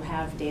when you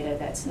have data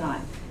that's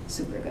not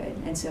super good.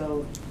 And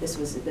so this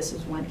was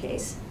one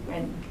case,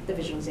 and the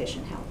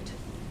visualization helped.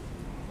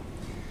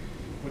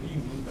 What do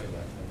you mean by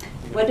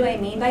that? What do I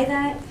mean by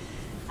that?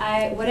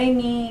 What I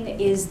mean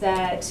is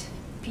that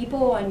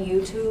people on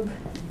YouTube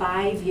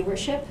buy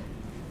viewership.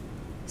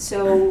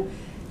 So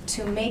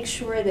to make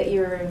sure that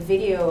your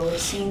video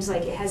seems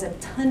like it has a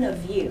ton of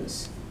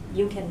views,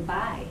 you can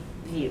buy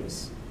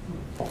views.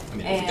 I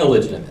mean, it's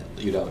illegitimate.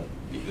 You don't.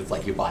 It's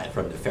like you buy it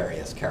from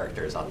nefarious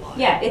characters online.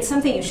 Yeah, it's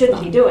something you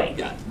shouldn't be doing.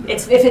 Yeah.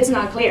 If it's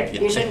not clear,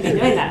 Yeah. you shouldn't be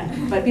doing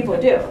that. But people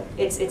do.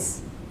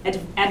 It's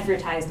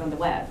advertised on the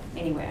web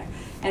anywhere.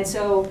 And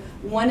so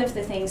one of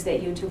the things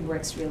that YouTube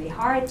works really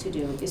hard to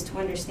do is to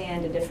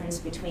understand the difference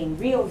between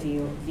real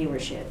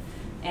viewership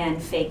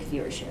and fake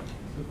viewership.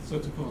 So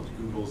it's equivalent to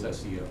Google's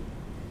SEO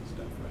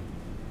stuff,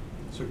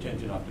 right? Search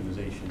engine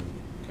optimization,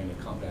 kind of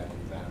combating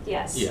that.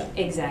 Yes, Yeah.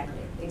 exactly.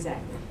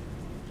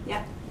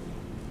 Yeah.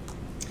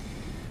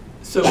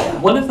 So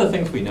one of the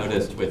things we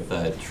noticed with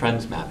the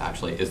trends map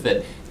actually is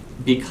that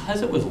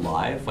because it was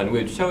live, when we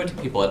would show it to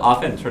people, it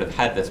often sort of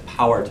had this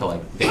power to,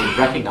 like, they would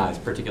recognize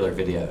particular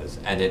videos,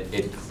 and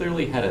it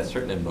clearly had a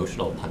certain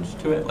emotional punch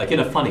to it, like in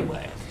a funny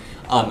way.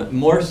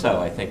 More so,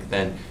 I think,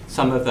 than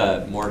some of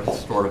the more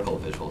historical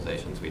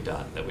visualizations we've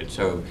done that would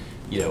show,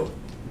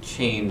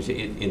 change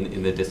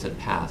in the distant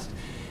past.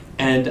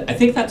 And I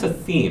think that's a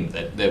theme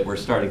that we're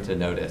starting to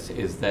notice,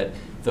 is that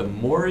the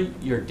more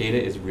your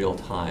data is real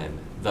time,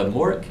 the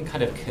more it can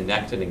kind of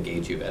connect and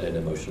engage you at an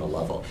emotional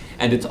level.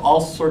 And it's all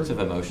sorts of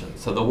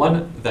emotions. So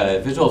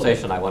the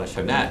visualization I want to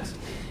show next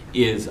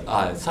is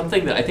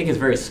something that I think is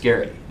very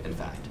scary, in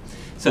fact.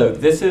 So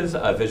this is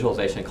a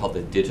visualization called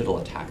the digital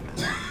attack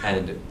map.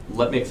 And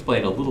let me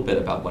explain a little bit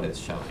about what it's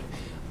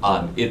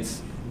showing.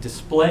 It's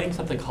displaying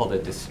something called a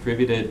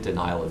distributed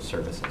denial of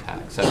service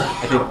attack. So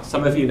I think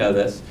some of you know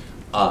this,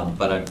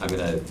 but I'm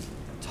going to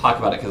talk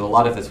about it because a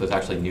lot of this was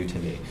actually new to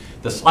me.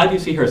 The slide you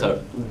see here is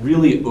a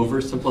really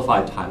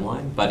oversimplified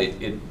timeline, but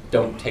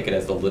don't take it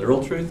as the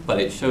literal truth, but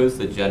it shows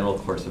the general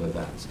course of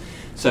events.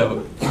 So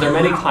there are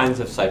many kinds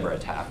of cyber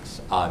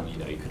attacks.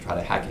 You could try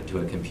to hack into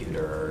a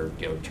computer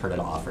or turn it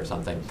off or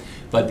something.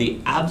 But the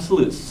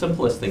absolute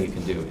simplest thing you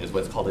can do is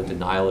what's called a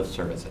denial of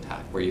service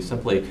attack, where you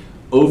simply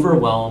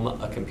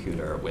overwhelm a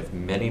computer with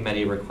many,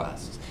 many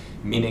requests,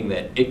 meaning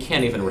that it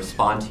can't even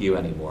respond to you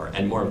anymore.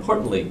 And more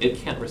importantly, it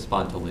can't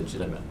respond to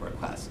legitimate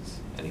requests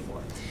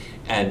anymore.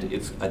 And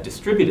it's a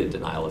distributed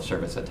denial of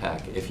service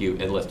attack if you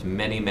enlist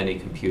many, many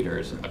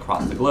computers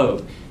across the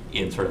globe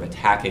in sort of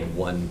attacking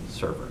one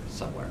server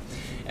somewhere.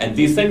 And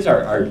these things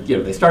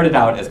they started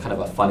out as kind of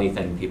a funny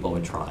thing people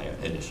would try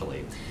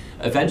initially.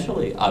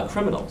 Eventually,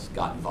 criminals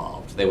got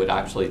involved. They would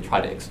actually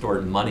try to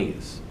extort money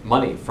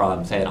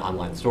from, say, an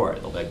online store.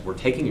 They'll be like, we're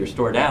taking your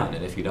store down,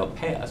 and if you don't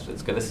pay us,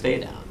 it's going to stay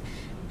down.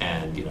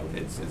 And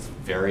it's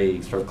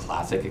very sort of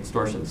classic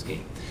extortion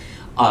scheme.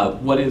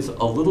 What is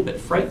a little bit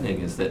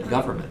frightening is that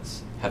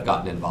governments have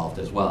gotten involved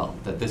as well,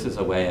 that this is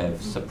a way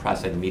of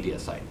suppressing media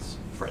sites,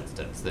 for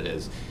instance, that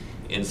is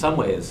in some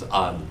ways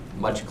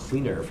much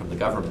cleaner from the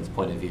government's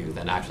point of view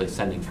than actually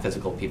sending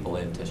physical people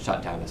in to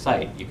shut down a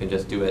site. You can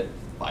just do it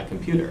by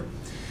computer.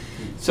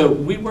 So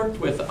we worked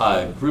with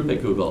a group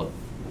at Google,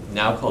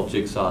 now called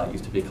Jigsaw. It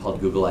used to be called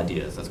Google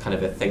Ideas. That's kind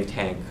of a think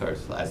tank, or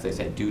as they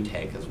say, do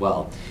tank as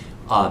well.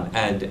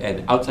 And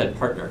an outside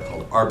partner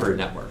called Arbor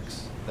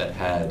Networks that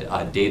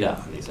had data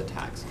on these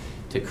attacks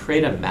to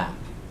create a map.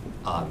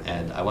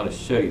 And I want to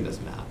show you this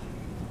map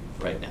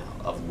right now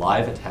of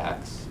live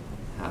attacks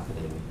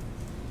happening.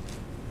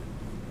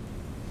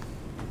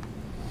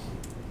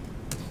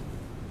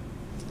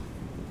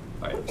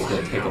 All right, it's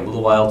going to take a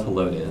little while to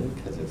load in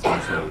because it's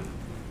actually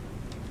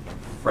a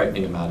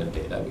frightening amount of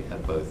data. We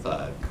have both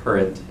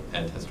current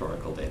and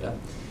historical data.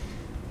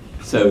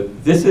 So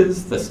this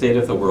is the state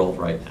of the world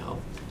right now.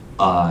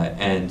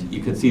 And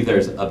you can see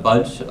there's a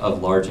bunch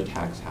of large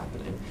attacks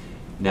happening.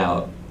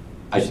 Now,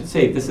 I should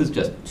say this is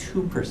just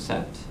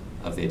 2%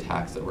 of the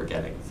attacks that we're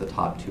getting. It's the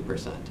top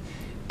 2%.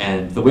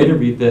 And the way to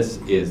read this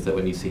is that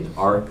when you see an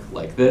arc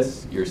like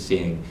this, you're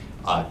seeing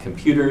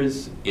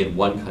computers in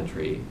one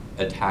country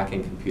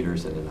attacking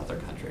computers in another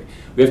country.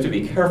 We have to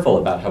be careful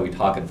about how we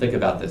talk and think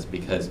about this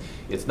because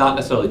it's not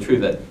necessarily true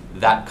that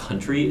that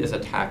country is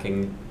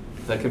attacking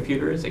the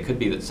computers. It could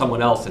be that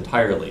someone else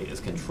entirely is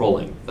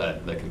controlling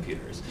the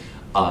computers.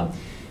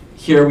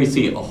 Here we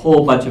see a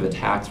whole bunch of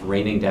attacks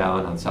raining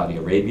down on Saudi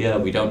Arabia.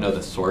 We don't know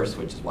the source,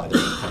 which is why they're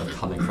kind of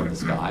coming from the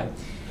sky.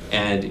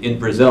 And in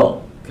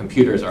Brazil,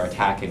 computers are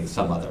attacking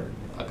some other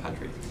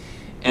country.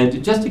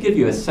 And just to give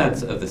you a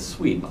sense of the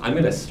sweep, I'm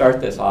going to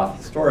start this off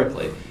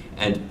historically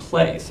and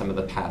play some of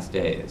the past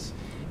days.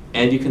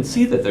 And you can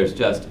see that there's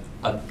just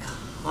a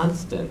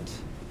constant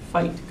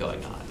fight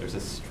going on. There's a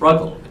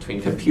struggle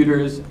between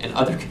computers and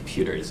other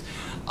computers.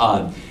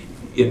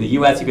 In the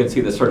US, you can see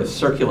this sort of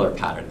circular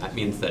pattern. That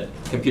means that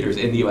computers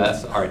in the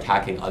US are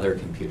attacking other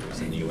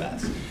computers in the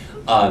US.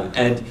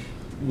 And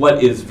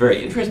what is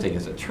very interesting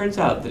is it turns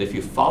out that if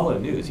you follow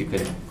news, you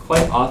can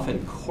quite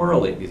often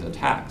correlate these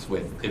attacks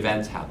with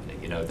events happening.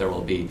 There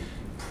will be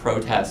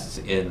protests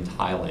in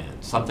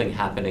Thailand, something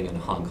happening in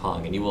Hong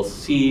Kong, and you will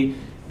see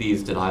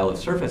these denial of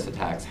service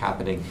attacks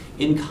happening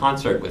in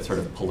concert with sort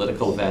of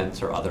political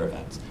events or other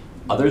events.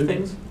 Other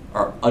things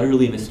are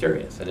utterly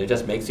mysterious, and it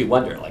just makes you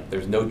wonder, like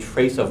there's no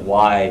trace of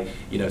why,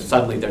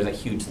 suddenly there's a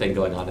huge thing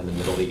going on in the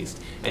Middle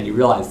East, and you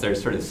realize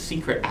there's sort of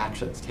secret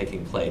actions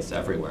taking place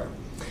everywhere.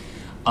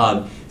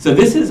 So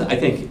this is, I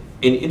think,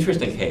 an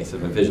interesting case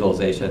of a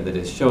visualization that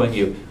is showing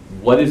you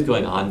what is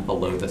going on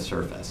below the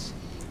surface.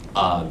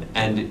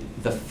 And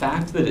the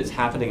fact that it's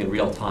happening in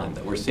real time,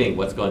 that we're seeing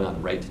what's going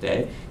on right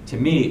today, to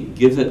me,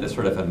 gives it this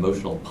sort of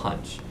emotional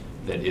punch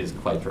that is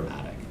quite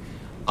dramatic.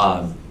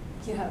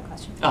 You have a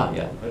question?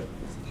 Yeah.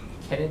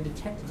 Can it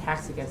detect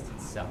attacks against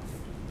itself?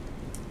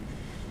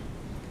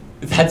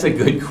 That's a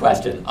good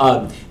question.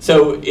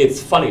 So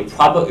it's funny,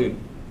 probably,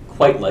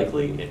 quite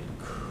likely it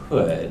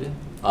could.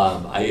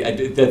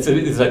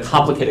 It's a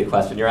complicated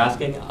question you're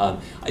asking.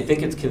 I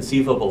think it's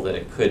conceivable that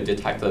it could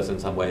detect those in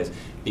some ways.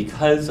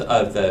 Because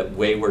of the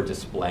way we're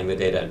displaying the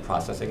data and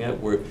processing it,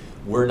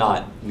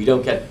 we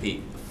don't get the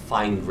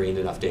fine-grained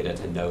enough data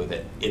to know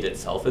that it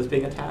itself is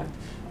being attacked.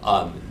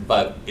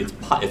 But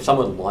if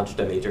someone launched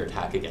a major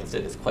attack against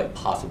it, it's quite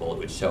possible it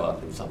would show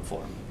up in some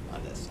form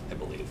on this, I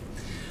believe.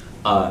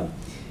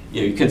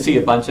 You can see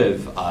a bunch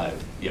of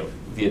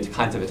the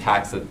kinds of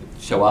attacks that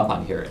show up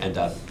on here end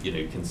up,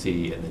 you can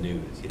see in the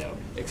news,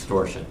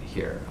 extortion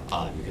here.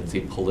 You can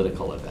see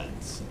political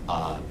events.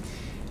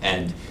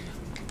 And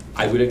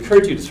I would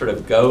encourage you to sort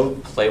of go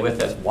play with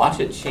this, watch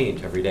it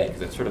change every day,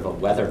 because it's sort of a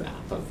weather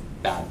map of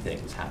bad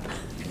things happening.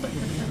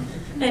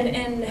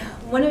 And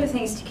one of the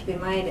things to keep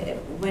in mind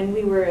when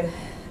we were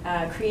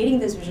creating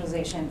this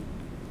visualization,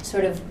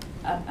 sort of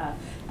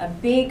a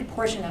big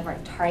portion of our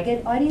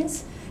target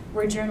audience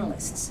were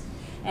journalists.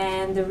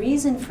 And the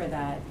reason for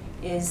that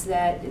is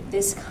that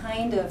this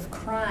kind of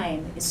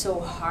crime is so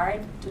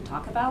hard to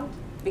talk about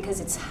because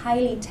it's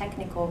highly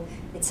technical,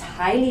 it's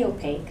highly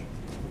opaque,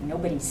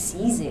 nobody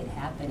sees it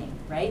happening,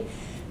 right?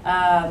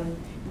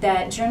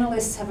 That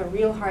journalists have a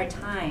real hard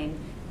time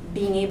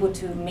being able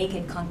to make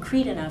it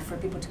concrete enough for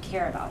people to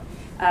care about.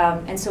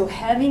 And so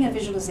having a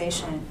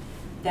visualization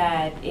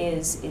that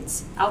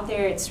it's out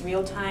there, it's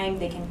real time,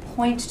 they can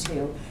point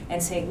to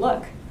and say,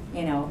 look,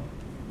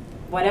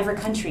 whatever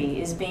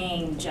country is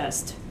being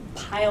just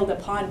piled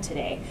upon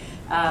today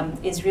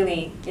is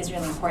really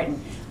important.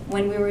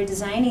 When we were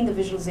designing the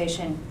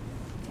visualization,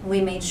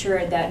 we made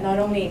sure that not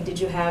only did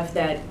you have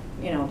that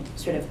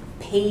sort of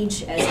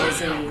page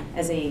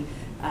as a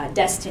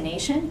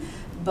destination,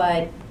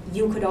 but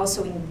you could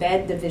also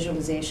embed the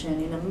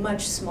visualization in a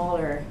much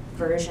smaller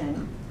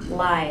version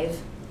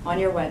live on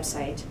your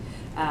website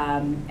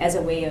as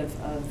a way of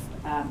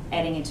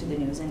adding it to the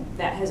news, and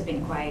that has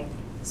been quite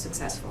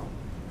successful.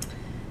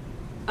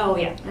 Oh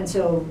yeah, and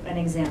so an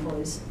example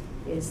is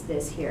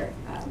this here,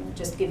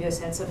 just to give you a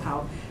sense of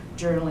how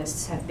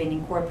journalists have been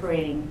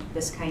incorporating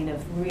this kind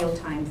of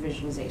real-time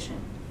visualization.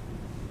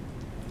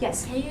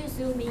 Yes? Can you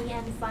zoom in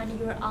and find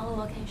your own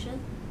location?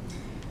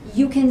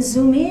 You can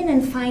zoom in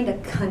and find a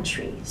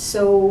country.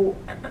 So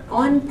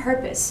on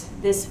purpose,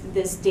 this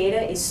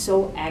data is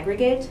so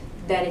aggregate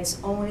that it's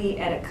only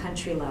at a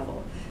country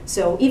level.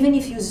 So even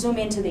if you zoom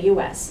into the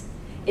US,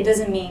 it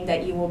doesn't mean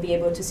that you will be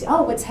able to see,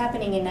 oh, what's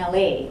happening in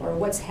LA or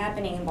what's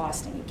happening in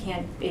Boston. You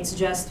can't, it's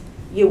just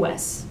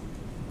US,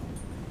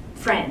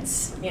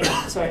 France,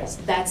 so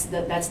that's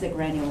the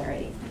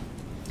granularity.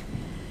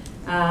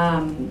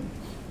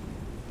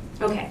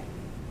 Okay,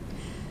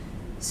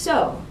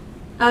 so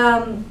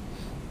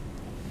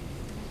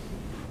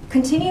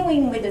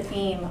continuing with the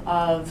theme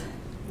of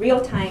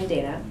real-time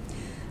data,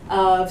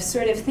 of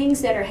sort of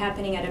things that are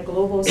happening at a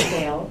global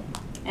scale,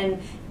 and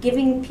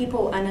giving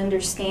people an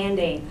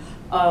understanding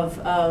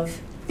of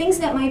things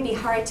that might be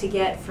hard to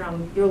get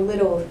from your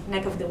little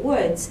neck of the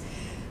woods,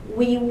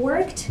 we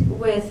worked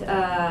with,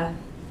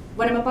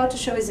 what I'm about to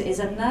show is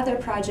another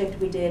project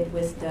we did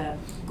with the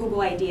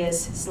Google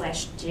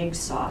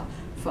Ideas/Jigsaw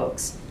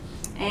folks.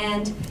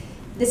 And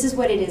this is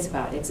what it is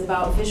about. It's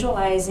about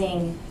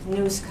visualizing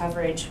news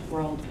coverage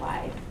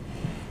worldwide.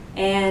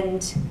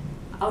 And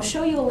I'll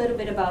show you a little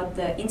bit about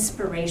the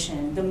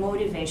inspiration, the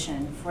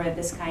motivation for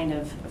this kind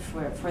of,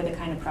 for the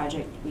kind of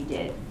project we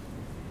did.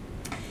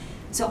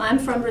 So I'm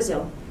from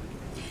Brazil,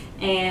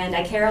 and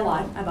I care a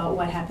lot about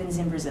what happens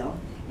in Brazil.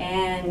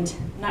 And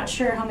not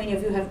sure how many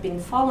of you have been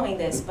following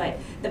this, but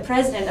the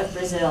president of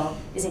Brazil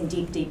is in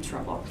deep, deep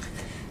trouble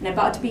and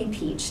about to be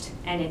impeached.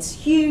 And it's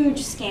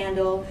huge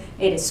scandal.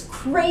 It is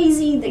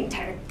crazy. The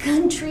entire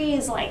country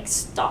is like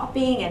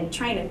stopping and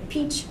trying to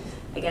impeach.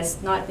 I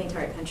guess not the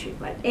entire country,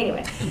 but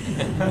anyway.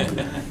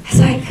 It's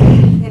like,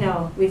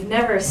 we've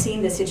never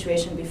seen this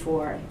situation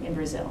before in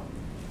Brazil.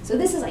 So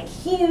this is like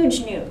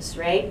huge news,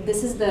 right?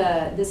 This is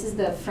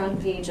the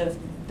front page of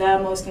the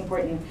most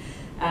important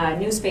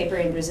newspaper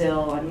in Brazil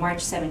on March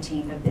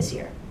 17th of this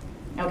year.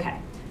 Okay,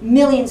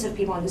 millions of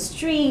people on the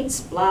streets,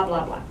 blah,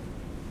 blah, blah.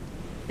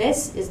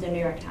 This is the New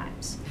York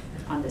Times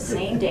on the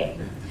same day.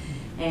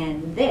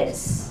 And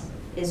this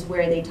is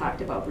where they talked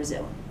about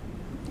Brazil.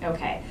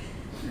 Okay,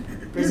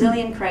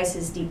 Brazilian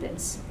crisis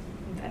deepens.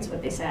 That's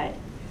what they said.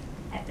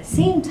 At the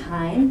same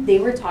time, they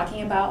were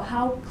talking about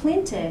how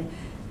Clinton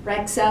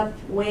racks up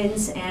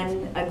wins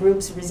and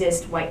groups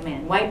resist white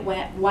men. What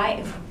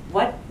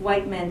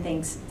white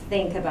men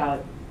think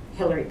about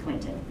Hillary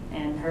Clinton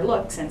and her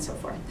looks and so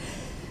forth.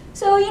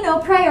 So, you know,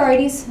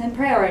 priorities and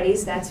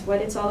priorities, that's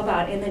what it's all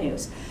about in the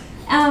news.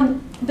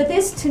 But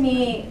this, to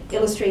me,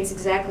 illustrates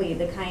exactly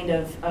the kind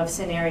of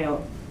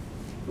scenario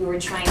we were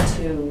trying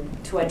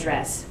to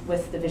address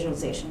with the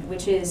visualization,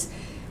 which is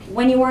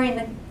when you are in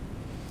the,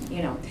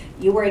 you know,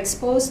 you were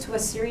exposed to a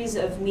series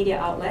of media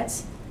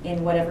outlets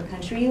in whatever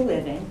country you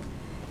live in,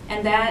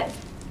 and that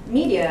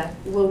media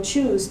will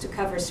choose to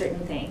cover certain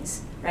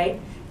things, right?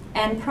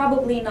 And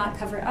probably not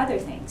cover other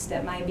things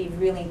that might be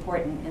really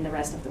important in the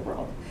rest of the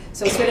world.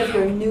 So sort of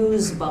your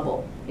news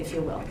bubble, if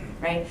you will,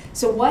 right?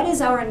 So what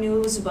is our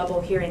news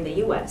bubble here in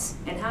the US?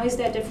 And how is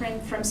that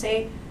different from,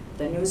 say,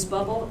 the news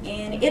bubble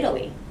in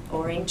Italy,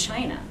 or in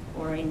China,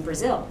 or in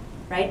Brazil,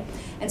 right?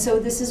 And so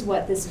this is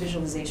what this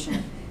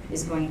visualization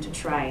is going to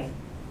try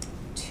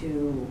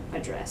to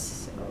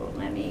address. So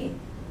let me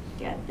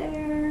get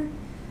there.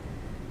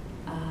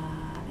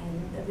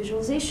 And the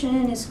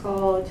visualization is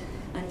called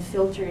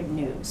Unfiltered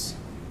News.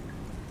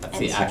 That's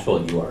And the so- actual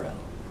URL.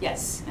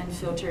 Yes,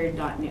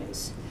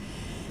 unfiltered.news.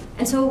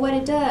 And so what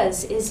it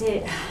does is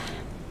it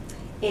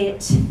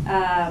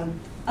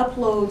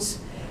uploads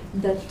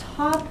the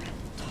top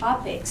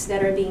topics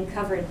that are being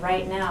covered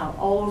right now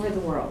all over the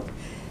world.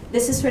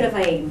 This is sort of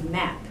a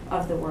map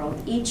of the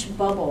world. Each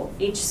bubble,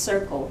 each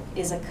circle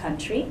is a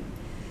country.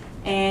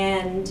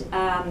 And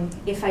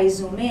if I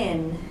zoom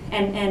in,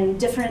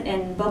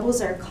 and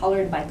bubbles are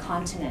colored by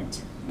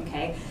continent,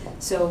 okay?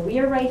 So we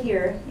are right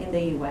here in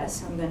the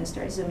US. I'm gonna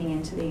start zooming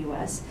into the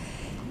US.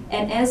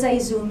 And as I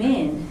zoom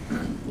in,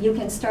 you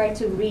can start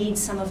to read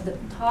some of the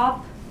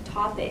top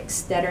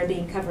topics that are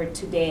being covered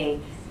today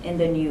in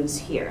the news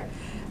here,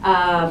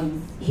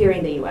 here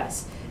in the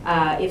US.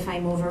 If I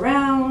move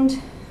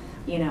around,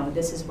 you know,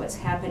 this is what's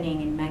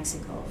happening in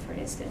Mexico, for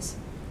instance.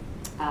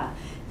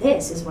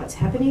 This is what's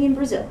happening in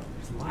Brazil.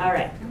 All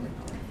right.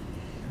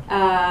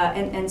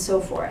 And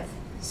so forth.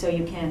 So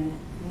you can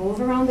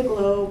move around the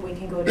globe. We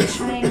can go to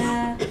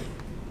China,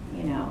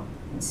 you know,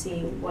 and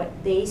see what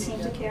they seem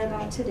to care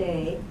about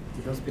today.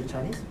 You don't speak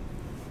Chinese?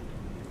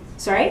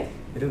 Sorry?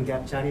 You don't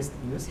get Chinese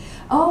news?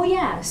 Oh,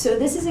 yeah. So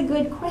this is a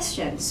good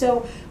question.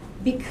 So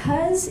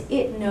because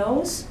it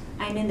knows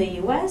I'm in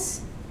the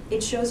US,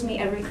 it shows me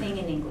everything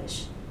in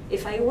English.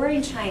 If I were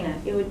in China,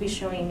 it would be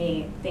showing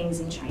me things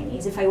in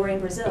Chinese. If I were in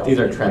Brazil, But these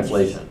are it would be-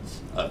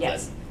 translations of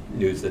Yes. the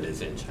news that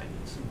is in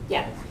Chinese.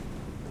 Yeah.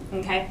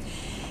 Okay.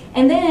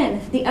 And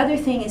then the other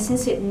thing is,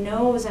 since it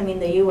knows I'm in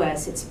the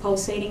US, it's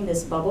pulsating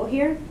this bubble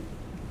here.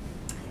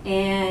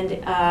 And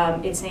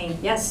it's saying,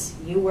 yes,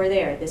 you were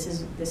there. This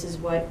is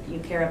what you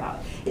care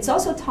about. It's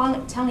also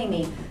telling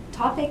me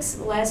topics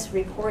less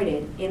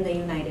reported in the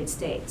United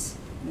States.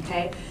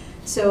 Okay?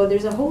 So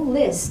there's a whole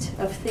list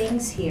of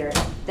things here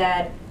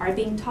that are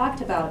being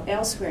talked about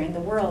elsewhere in the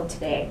world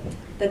today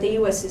that the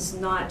US is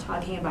not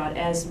talking about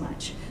as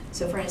much.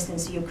 So for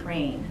instance,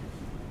 Ukraine.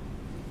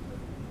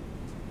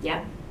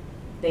 Yeah,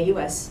 the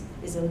US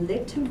is a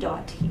little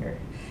dot here.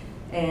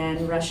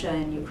 And Russia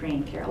and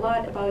Ukraine care a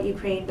lot about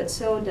Ukraine, but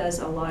so does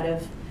a lot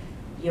of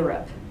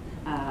Europe.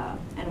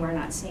 And we're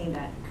not seeing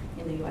that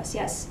in the US.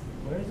 Yes?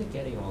 Where is it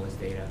getting all this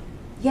data?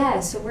 Yeah,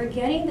 so we're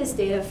getting this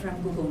data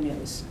from Google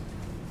News,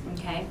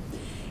 okay?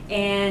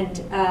 And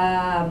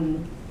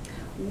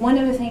one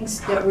of the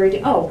things that we're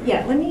doing, oh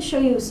yeah, let me show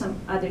you some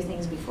other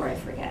things before I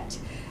forget.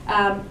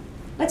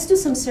 Let's do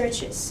some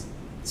searches.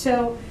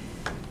 So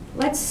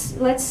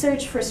let's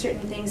search for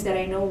certain things that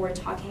I know we're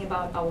talking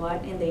about a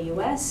lot in the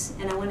US,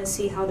 and I want to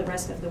see how the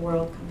rest of the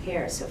world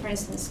compares. So for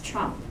instance,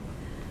 Trump,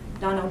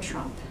 Donald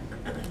Trump.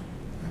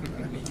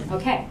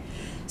 Okay.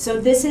 So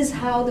this is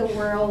how the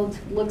world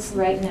looks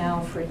right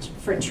now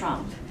for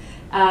Trump.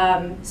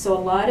 So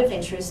a lot of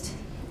interest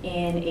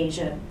in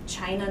Asia.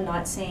 China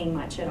not saying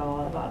much at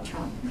all about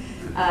Trump.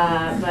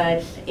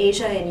 But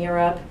Asia and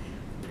Europe,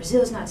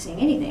 Brazil's not saying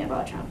anything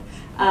about Trump.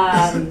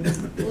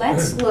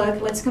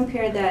 Let's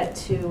compare that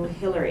to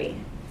Hillary.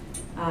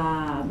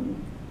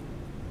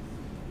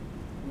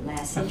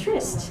 Less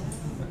interest.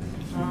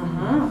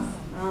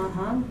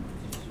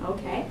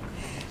 Okay.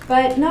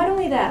 But not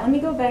only that, let me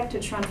go back to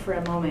Trump for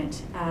a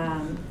moment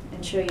and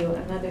show you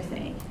another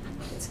thing.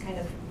 It's kind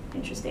of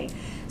interesting.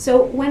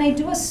 So when I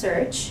do a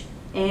search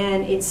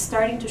and it's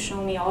starting to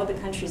show me all the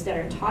countries that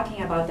are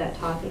talking about that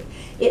topic,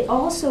 it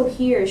also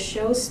here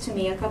shows to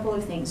me a couple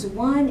of things.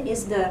 One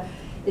is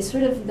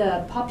sort of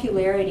the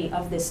popularity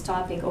of this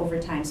topic over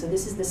time. So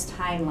this is this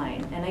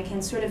timeline, and I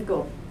can sort of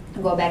go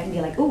back and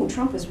be like, oh,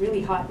 Trump was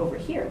really hot over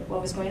here.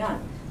 What was going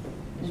on?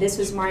 And this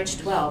was March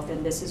 12th,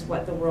 and this is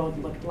what the world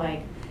looked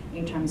like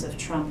in terms of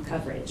Trump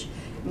coverage.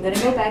 I'm going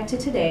to go back to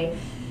today,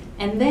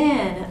 and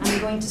then I'm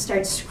going to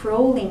start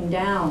scrolling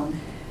down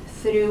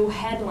through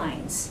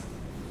headlines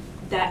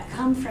that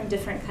come from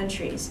different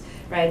countries,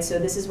 right? So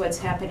this is what's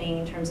happening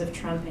in terms of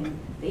Trump in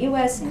the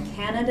US and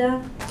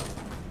Canada.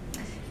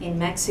 in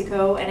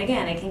Mexico. And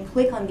again, I can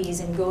click on these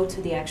and go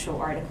to the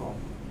actual article,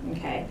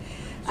 okay?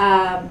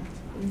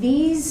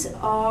 These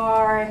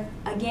are,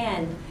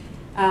 again,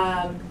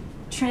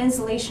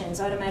 translations,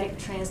 automatic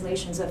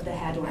translations of the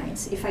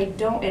headlines. If I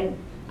don't, and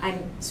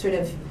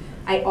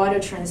I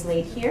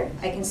auto-translate here,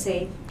 I can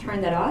say,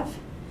 turn that off,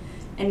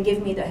 and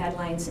give me the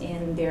headlines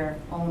in their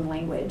own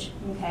language,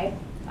 okay?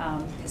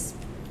 Because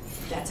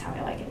that's how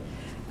I like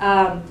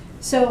it.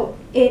 So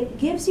it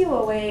gives you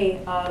a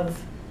way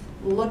of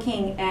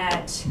looking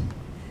at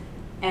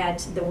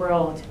the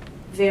world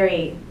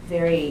very,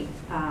 very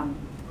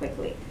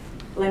quickly.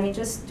 Let me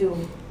just do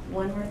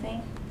one more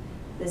thing.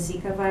 The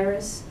Zika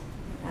virus,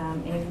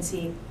 and you can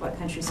see what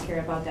countries care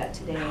about that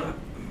today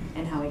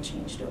and how it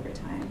changed over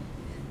time.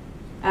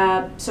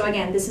 So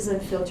again, this is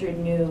unfiltered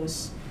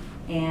news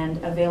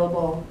and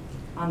available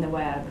on the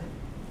web.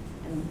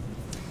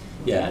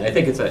 Yeah, and I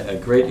think it's a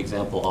great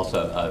example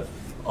also of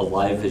a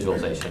live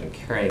visualization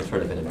carrying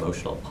sort of an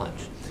emotional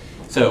punch.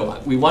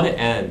 So we want to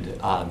end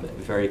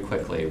very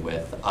quickly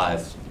with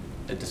a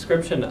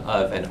description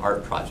of an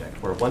art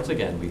project where, once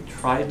again, we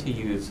tried to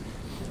use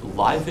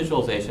live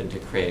visualization to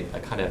create a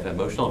kind of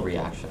emotional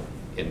reaction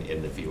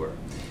in the viewer.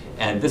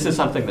 And this is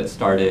something that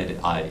started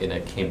in a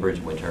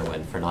Cambridge winter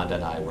when Fernanda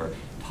and I were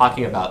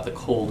talking about the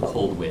cold,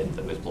 cold wind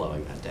that was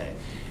blowing that day.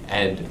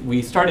 And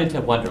we started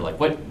to wonder, like,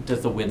 what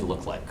does the wind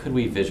look like? Could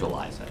we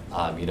visualize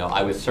it? You know,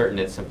 I was certain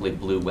it simply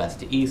blew west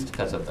to east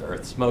because of the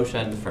Earth's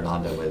motion.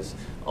 Fernanda was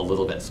a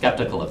little bit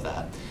skeptical of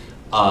that.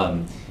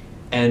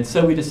 And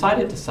so we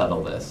decided to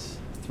settle this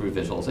through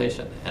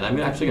visualization. And I'm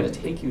actually going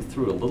to take you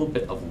through a little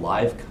bit of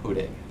live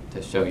coding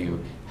to show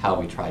you how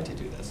we tried to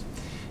do this.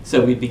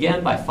 So we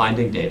began by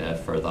finding data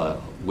for the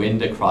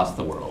wind across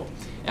the world.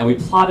 And we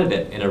plotted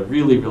it in a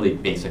really, really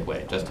basic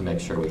way, just to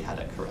make sure we had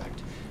it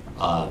correct.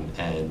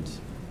 And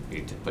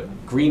we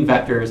put green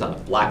vectors on a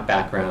black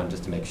background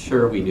just to make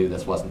sure we knew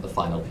this wasn't the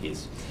final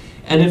piece.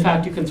 And in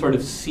fact, you can sort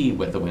of see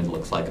what the wind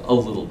looks like a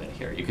little bit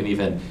here. You can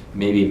even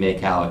maybe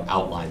make out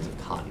outlines of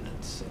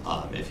continents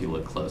if you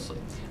look closely.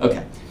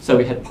 Okay, so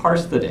we had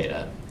parsed the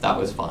data. That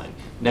was fine.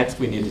 Next,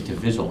 we needed to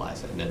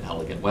visualize it in an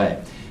elegant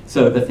way.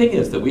 So the thing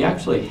is that we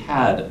actually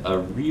had a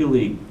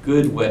really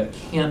good,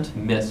 can't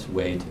miss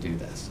way to do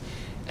this.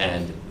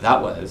 And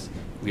that was,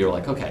 we were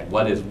like, okay,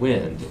 what is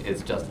wind?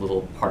 It's just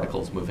little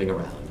particles moving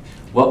around.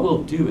 What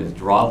we'll do is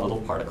draw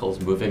little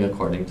particles moving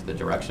according to the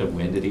direction of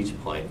wind at each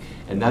point,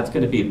 and that's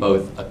going to be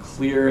both a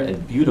clear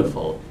and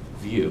beautiful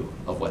view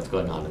of what's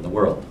going on in the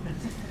world.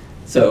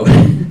 So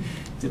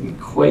didn't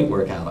quite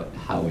work out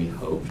how we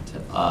hoped.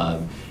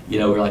 You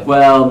know, we're like,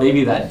 well,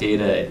 maybe that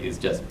data is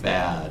just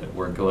bad.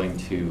 We're going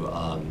to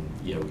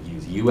you know,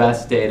 use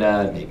US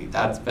data. Maybe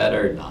that's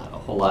better, not a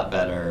whole lot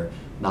better,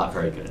 not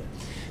very good.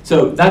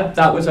 So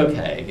that was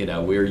okay. You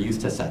know, we were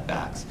used to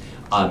setbacks.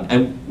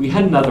 And we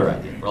had another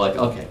idea. We're like,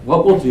 okay,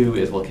 what we'll do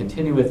is we'll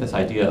continue with this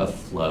idea of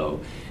flow,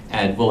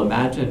 and we'll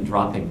imagine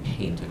dropping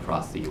paint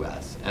across the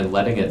US and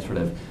letting it sort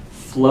of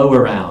flow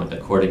around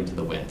according to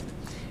the wind.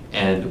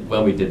 And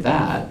when we did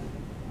that,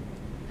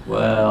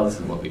 well, this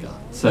is what we got.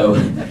 So,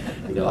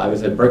 you know, I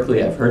was at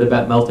Berkeley. I've heard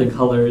about melting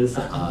colors.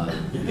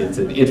 It's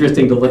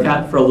interesting to look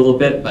at for a little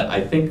bit, but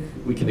I think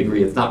we can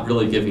agree it's not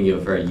really giving you a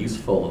very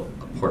useful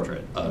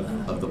portrait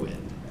of the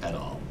wind at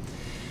all.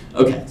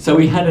 Okay, so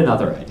we had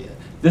another idea.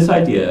 This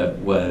idea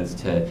was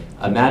to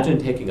imagine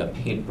taking a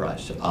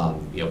paintbrush, you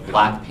know,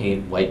 black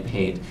paint, white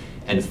paint,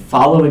 and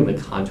following the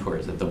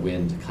contours that the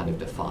wind kind of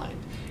defined.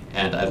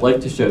 And I'd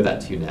like to show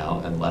that to you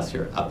now, unless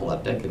you're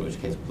epileptic, in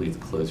which case please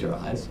close your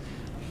eyes.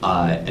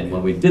 And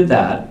when we did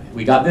that,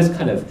 we got this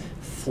kind of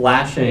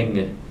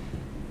flashing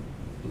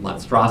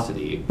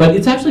monstrosity, but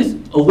it's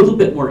actually a little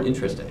bit more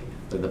interesting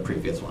than the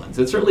previous ones.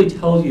 It certainly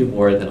tells you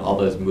more than all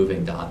those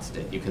moving dots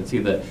did. You can see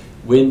the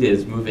wind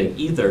is moving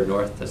either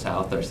north to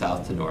south or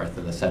south to north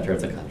in the center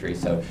of the country.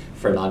 So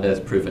Fernanda is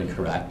proven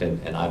correct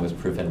and I was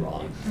proven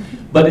wrong.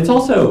 But it's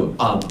also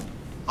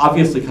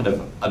obviously kind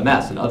of a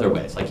mess in other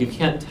ways. Like you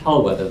can't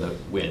tell whether the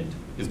wind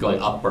is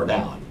going up or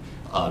down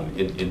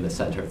in the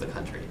center of the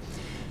country.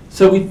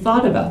 So we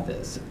thought about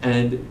this,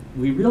 and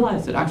we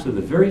realized that actually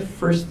the very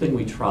first thing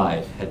we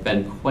tried had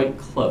been quite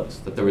close,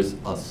 that there was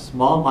a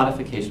small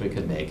modification we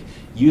could make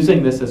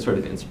using this as sort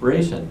of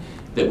inspiration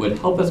that would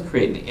help us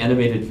create an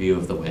animated view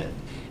of the wind.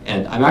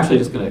 And I'm actually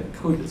just going to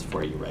code this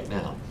for you right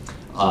now,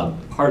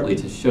 partly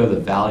to show the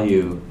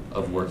value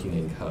of working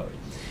in code.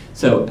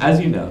 So as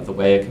you know, the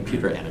way a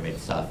computer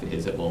animates stuff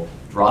is it will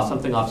draw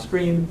something off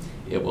screen,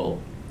 it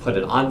will put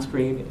it on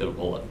screen, it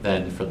will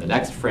then, for the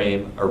next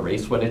frame,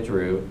 erase what it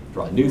drew,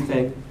 draw a new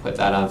thing, put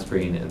that on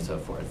screen, and so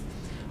forth.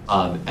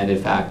 And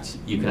in fact,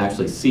 you can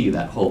actually see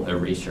that whole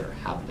erasure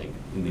happening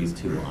in these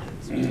two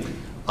lines.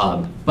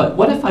 But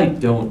what if I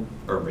don't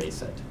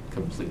erase it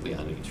completely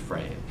on each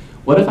frame?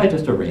 What if I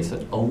just erase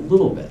it a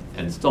little bit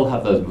and still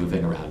have those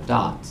moving around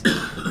dots?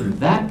 In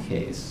that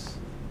case,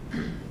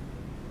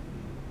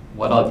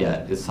 what I'll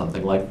get is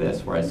something like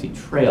this, where I see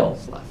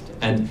trails left.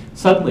 And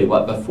suddenly,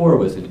 what before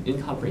was an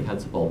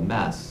incomprehensible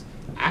mess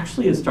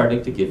actually is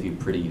starting to give you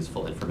pretty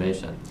useful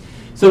information.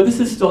 So this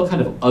is still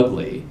kind of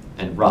ugly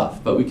and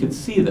rough, but we can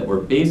see that we're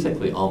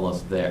basically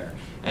almost there.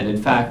 And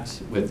in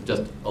fact, with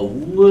just a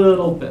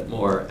little bit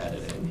more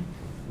editing,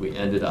 we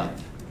ended up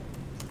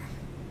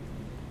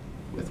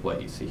with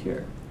what you see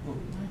here.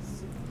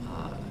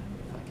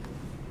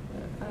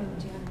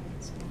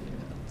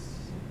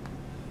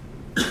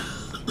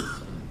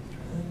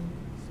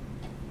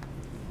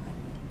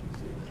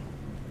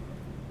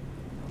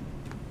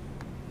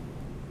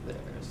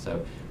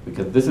 So,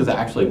 because this is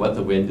actually what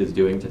the wind is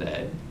doing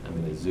today. I'm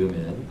going to zoom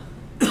in.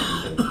 You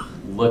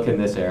can look in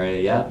this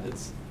area. Yeah,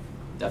 it's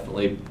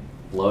definitely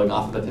blowing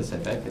off of the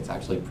Pacific. It's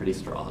actually pretty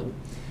strong.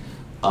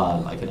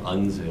 I can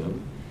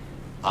unzoom.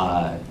 Yeah,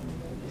 I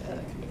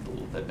can make it a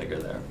little bit bigger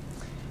there.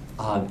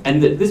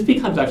 And this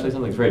becomes actually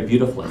something very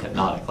beautiful and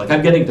hypnotic. Like,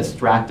 I'm getting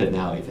distracted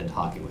now even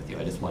talking with you.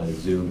 I just want to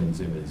zoom and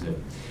zoom and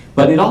zoom.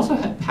 But it also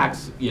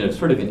packs,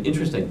 sort of an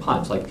interesting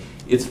punch. Like,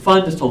 it's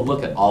fun just to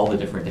look at all the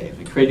different days.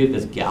 We created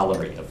this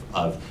gallery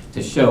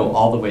to show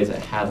all the ways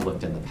it had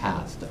looked in the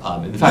past.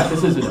 In fact,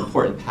 this is an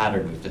important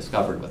pattern we've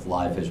discovered with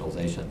live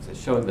visualizations.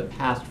 Is showing the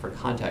past for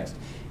context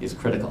is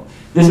critical.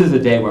 This is a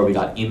day where we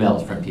got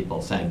emails from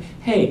people saying,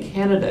 hey,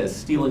 Canada is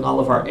stealing all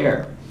of our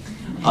air.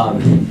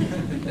 On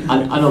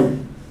a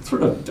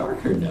sort of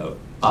darker note,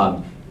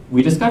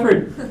 we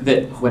discovered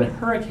that when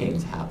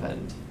hurricanes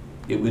happened,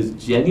 it was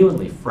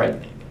genuinely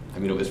frightening. I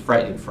mean, it was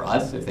frightening for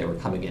us if they were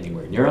coming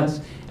anywhere near us,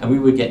 and we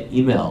would get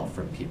email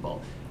from people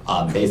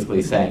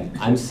basically saying,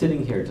 I'm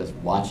sitting here just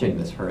watching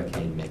this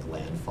hurricane make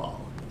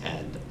landfall,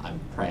 and I'm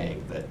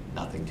praying that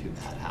nothing too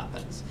bad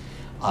happens.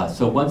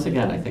 So once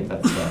again, I think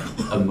that's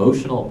the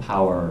emotional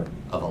power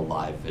of a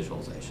live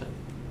visualization.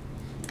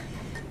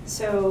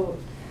 So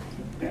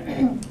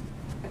a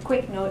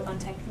quick note on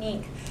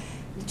technique.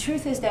 The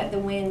truth is that the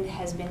wind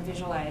has been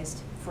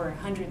visualized for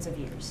hundreds of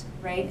years,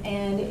 right?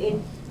 And it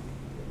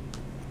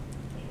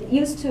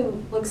used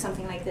to look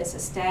something like this, a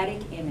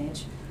static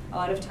image, a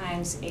lot of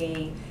times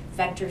a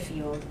vector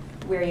field,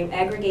 where you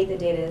aggregate the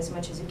data as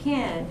much as you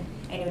can,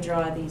 and you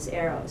draw these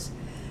arrows.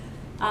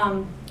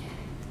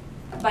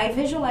 By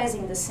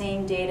visualizing the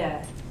same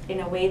data in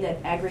a way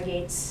that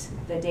aggregates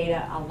the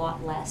data a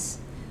lot less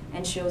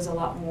and shows a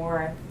lot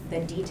more the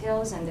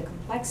details and the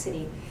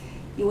complexity,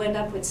 you end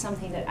up with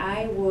something that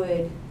I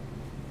would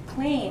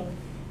claim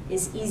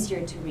is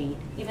easier to read,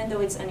 even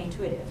though it's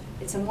unintuitive.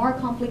 It's a more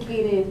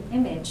complicated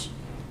image.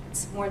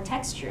 It's more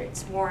texture,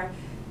 it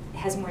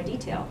has more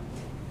detail.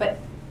 But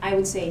I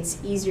would say it's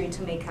easier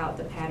to make out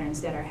the patterns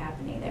that are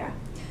happening there.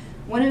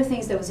 One of the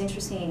things that was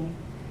interesting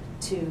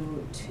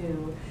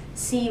to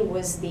see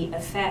was the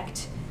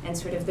effect and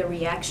sort of the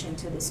reaction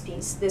to this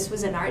piece. This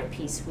was an art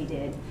piece we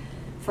did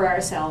for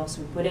ourselves.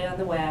 We put it on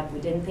the web. We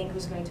didn't think it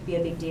was going to be a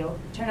big deal.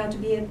 It turned out to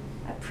be a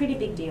pretty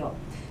big deal.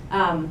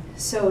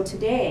 So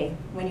today,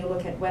 when you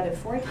look at weather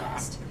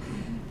forecast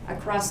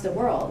across the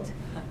world,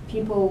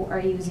 people are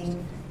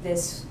using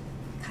this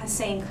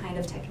same kind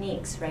of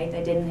techniques, right,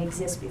 that didn't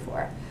exist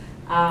before.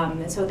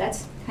 And so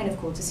that's kind of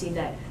cool to see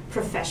that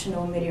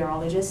professional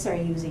meteorologists are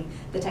using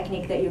the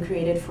technique that you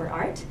created for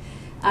art.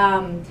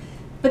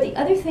 But the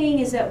other thing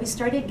is that we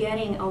started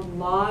getting a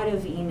lot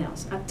of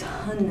emails, a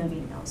ton of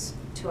emails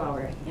to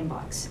our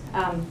inbox.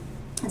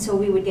 And so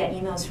we would get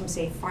emails from,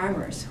 say,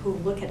 farmers who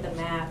look at the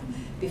map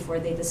before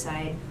they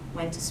decide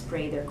when to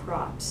spray their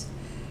crops.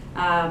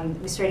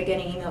 We started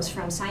getting emails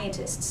from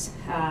scientists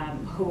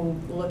who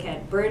look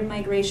at bird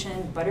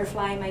migration,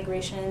 butterfly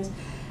migrations,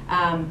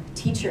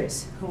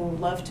 teachers who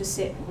love to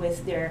sit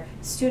with their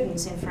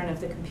students in front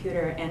of the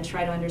computer and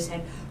try to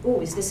understand,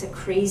 oh, is this a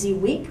crazy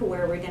week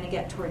where we're going to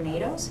get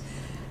tornadoes?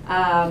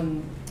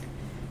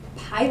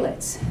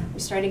 Pilots. We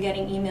started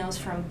getting emails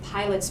from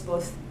pilots,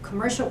 both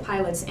commercial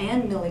pilots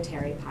and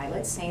military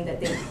pilots, saying that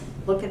they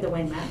look at the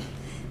wind map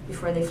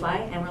before they fly,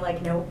 and we're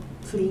like, no,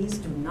 please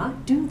do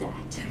not do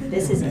that.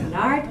 This is an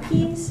art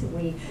piece.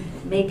 We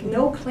make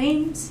no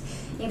claims.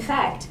 In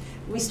fact,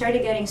 we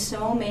started getting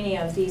so many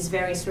of these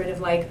very sort of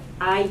like,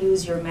 I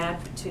use your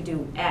map to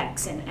do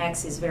X, and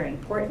X is very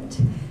important,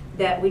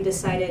 that we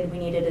decided we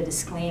needed a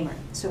disclaimer.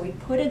 So we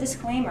put a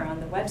disclaimer on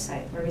the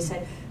website where we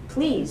said,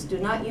 please do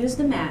not use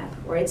the map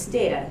or its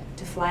data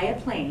to fly a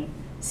plane,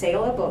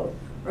 sail a boat,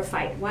 or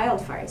fight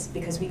wildfires,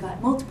 because we got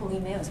multiple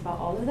emails about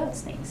all of those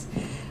things.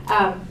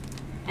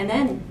 And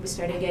then we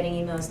started getting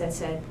emails that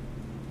said,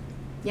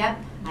 yeah,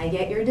 I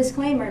get your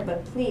disclaimer,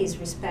 but please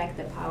respect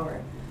the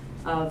power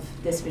of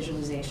this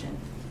visualization.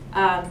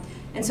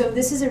 And so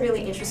this is a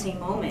really interesting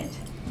moment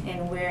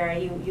in where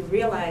you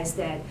realize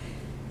that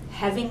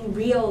having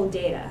real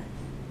data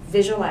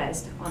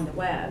visualized on the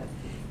web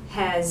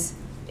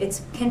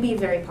can be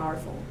very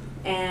powerful.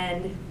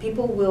 And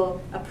people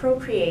will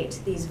appropriate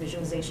these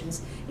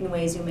visualizations in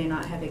ways you may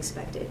not have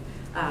expected,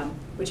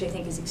 which I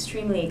think is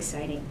extremely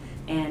exciting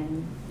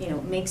and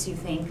makes you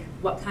think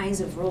what kinds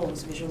of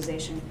roles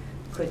visualization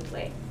could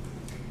play.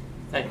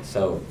 Thanks.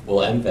 So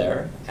we'll end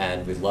there,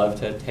 and we'd love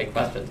to take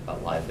questions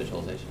about live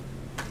visualization.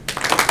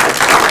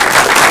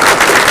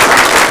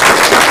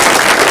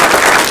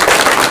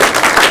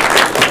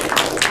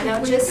 Now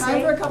We have just time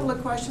say, for a couple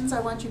of questions. I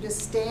want you to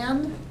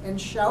stand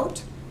and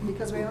shout,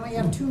 because we only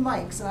have 2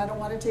 mics, and I don't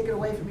want to take it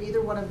away from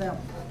either one of them.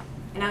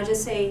 and I'll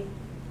just say,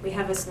 we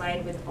have a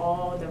slide with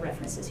all the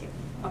references here.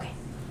 Okay.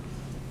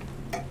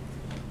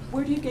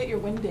 Where do you get your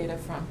wind data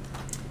from?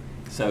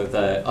 So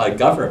the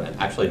government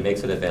actually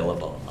makes it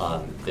available.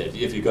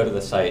 If you go to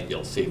the site,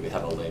 you'll see we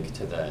have a link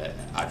to the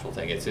actual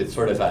thing. It's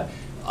sort of a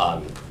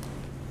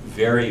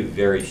very,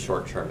 very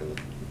short-term,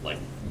 like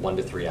 1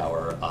 to 3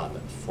 hour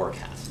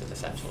forecast,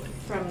 essentially.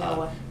 From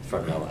NOAA.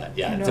 From NOAA,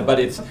 yeah. NOAA, But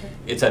it's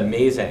okay.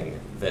 amazing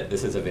that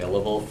this is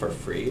available for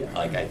free.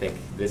 Like, I think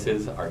this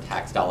is our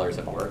tax dollars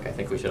at work. I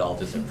think we should all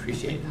just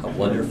appreciate how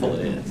wonderful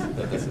it is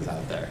that this is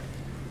out there.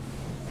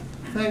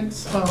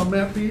 Thanks,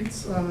 Matt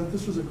Beats.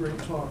 This was a great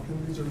talk,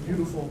 and these are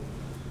beautiful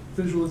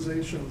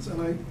visualizations.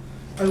 And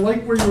I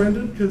like where you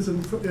ended, because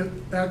it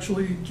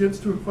actually gets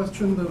to a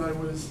question that I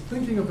was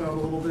thinking about a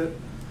little bit.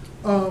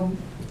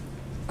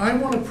 I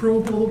want to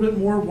probe a little bit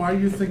more why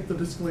you think the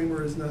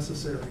disclaimer is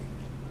necessary.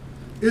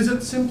 Is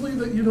it simply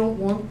that you don't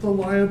want the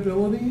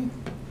liability?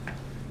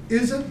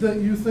 Is it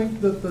that you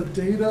think that the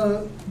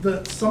data,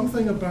 that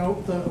something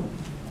about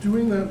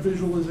doing that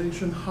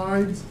visualization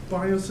hides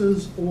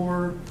biases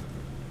or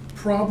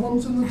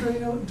problems in the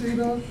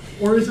data?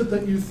 Or is it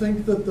that you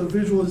think that the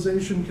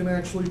visualization can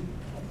actually,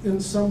 in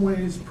some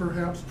ways,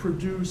 perhaps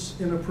produce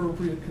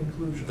inappropriate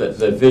conclusions?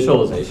 The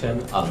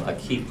visualization, a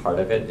key part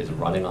of it is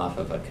running off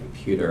of a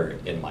computer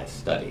in my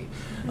study.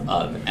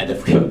 And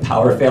if we have a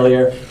power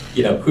failure,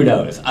 who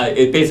knows?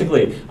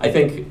 Basically, I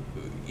think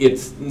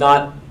it's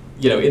not,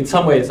 in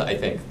some ways, I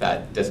think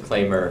that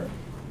disclaimer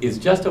is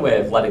just a way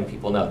of letting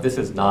people know this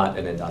is not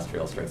an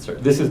industrial strength.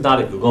 This is not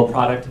a Google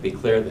product, to be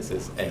clear. This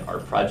is an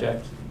art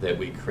project that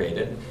we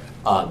created.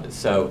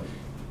 So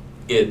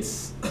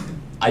it's,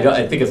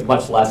 I think it's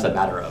much less a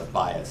matter of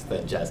bias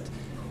than just,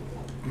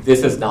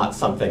 this is not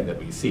something that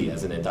we see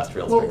as an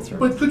industrial strength service.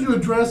 But could you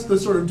address the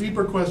sort of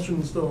deeper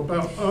questions, though,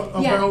 about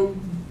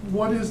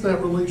what is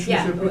that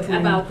relationship between,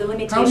 about the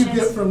limitations. how do you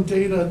get from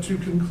data to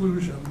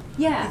conclusion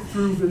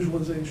through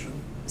visualization?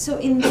 So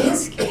in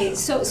this case,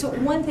 so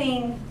one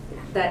thing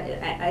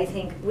that I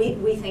think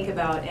we think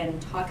about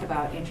and talk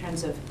about in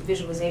terms of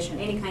visualization,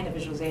 any kind of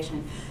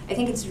visualization, I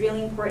think it's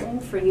really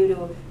important for you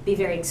to be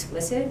very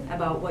explicit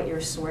about what your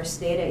source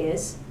data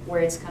is, where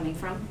it's coming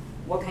from,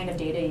 what kind of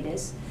data it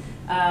is,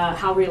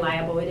 how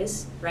reliable it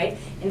is, right?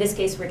 In this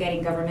case, we're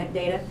getting government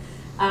data.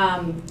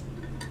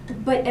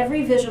 But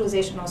every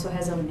visualization also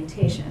has a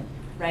limitation,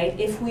 right?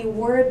 If we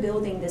were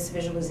building this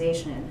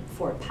visualization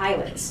for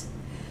pilots,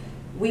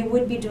 we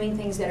would be doing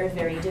things that are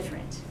very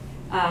different.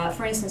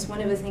 For instance, one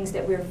of the things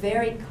that we're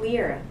very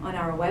clear on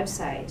our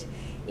website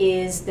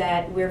is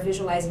that we're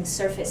visualizing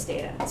surface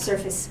data,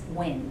 surface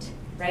wind,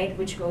 right,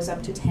 which goes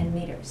up to 10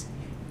 meters.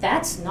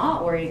 That's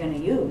not what you're going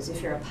to use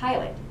if you're a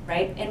pilot,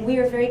 right? And we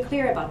are very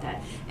clear about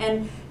that.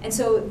 And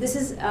so this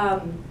is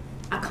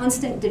a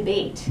constant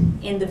debate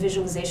in the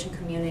visualization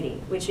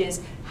community, which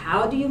is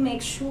how do you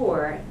make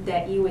sure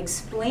that you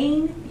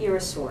explain your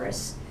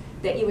source,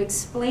 that you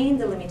explain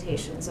the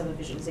limitations of a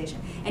visualization.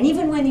 And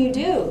even when you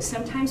do,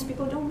 sometimes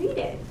people don't read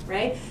it,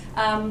 right?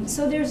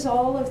 So there's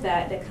all of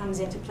that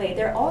comes into play.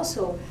 There are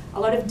also a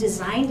lot of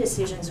design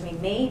decisions we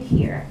made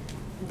here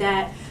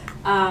that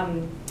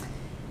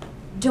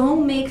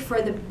don't make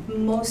for the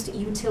most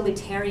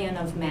utilitarian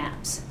of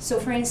maps. So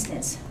for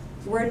instance,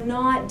 we're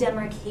not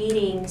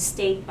demarcating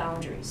state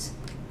boundaries,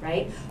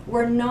 right?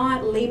 We're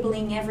not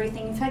labeling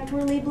everything. In fact,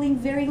 we're labeling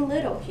very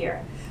little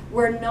here.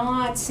 We're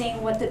not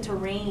saying what the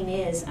terrain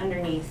is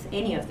underneath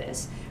any of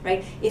this,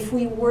 right? If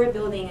we were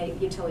building a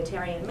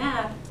utilitarian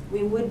map,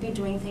 we would be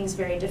doing things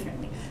very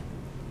differently.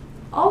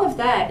 All of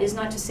that is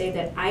not to say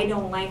that I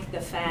don't like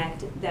the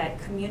fact that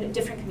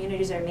different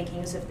communities are making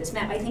use of this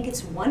map. I think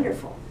it's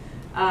wonderful.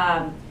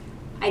 I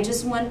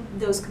just want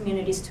those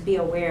communities to be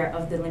aware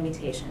of the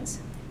limitations.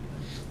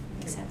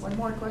 Makes sense? One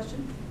more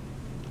question?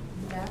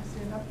 Yeah,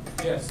 stand up.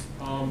 Yes.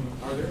 Are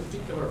there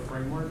particular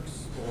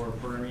frameworks or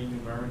programming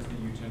environments that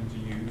you tend to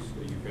use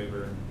that you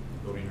favor in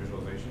building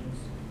visualizations?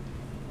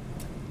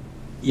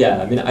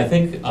 Yeah, I mean, I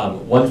think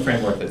one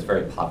framework that's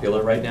very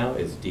popular right now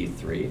is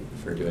D3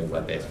 for doing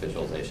web-based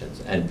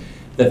visualizations. And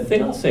the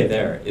thing I'll say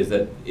there is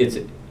that it's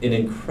an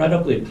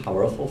incredibly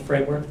powerful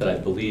framework that I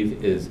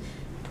believe is,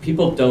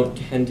 people don't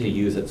tend to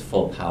use its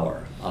full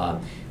power.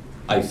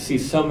 I see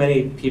so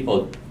many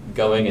people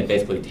going and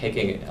basically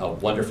taking a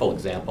wonderful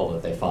example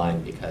that they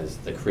find because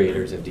the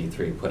creators of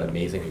D3 put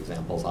amazing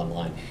examples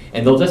online,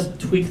 and they'll just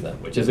tweak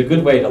them, which is a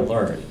good way to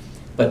learn,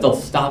 but they'll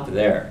stop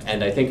there.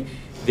 And I think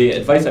the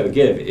advice I would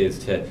give is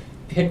to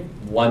pick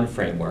one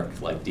framework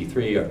like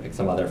D3 or pick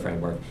some other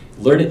framework,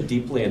 learn it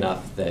deeply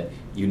enough that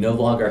you no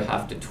longer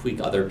have to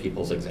tweak other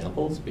people's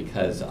examples,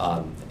 because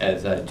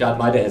as John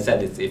Maida has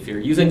said, if you're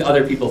using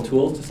other people's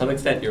tools, to some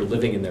extent you're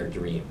living in their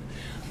dream.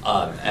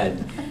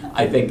 And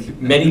I think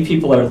many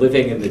people are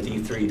living in the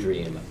D3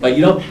 dream, but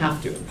you don't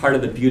have to. And part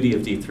of the beauty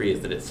of D3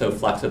 is that it's so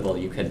flexible,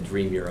 you can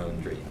dream your own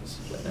dreams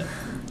with it.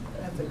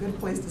 That's a good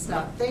place to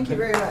stop. Thank you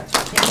very much.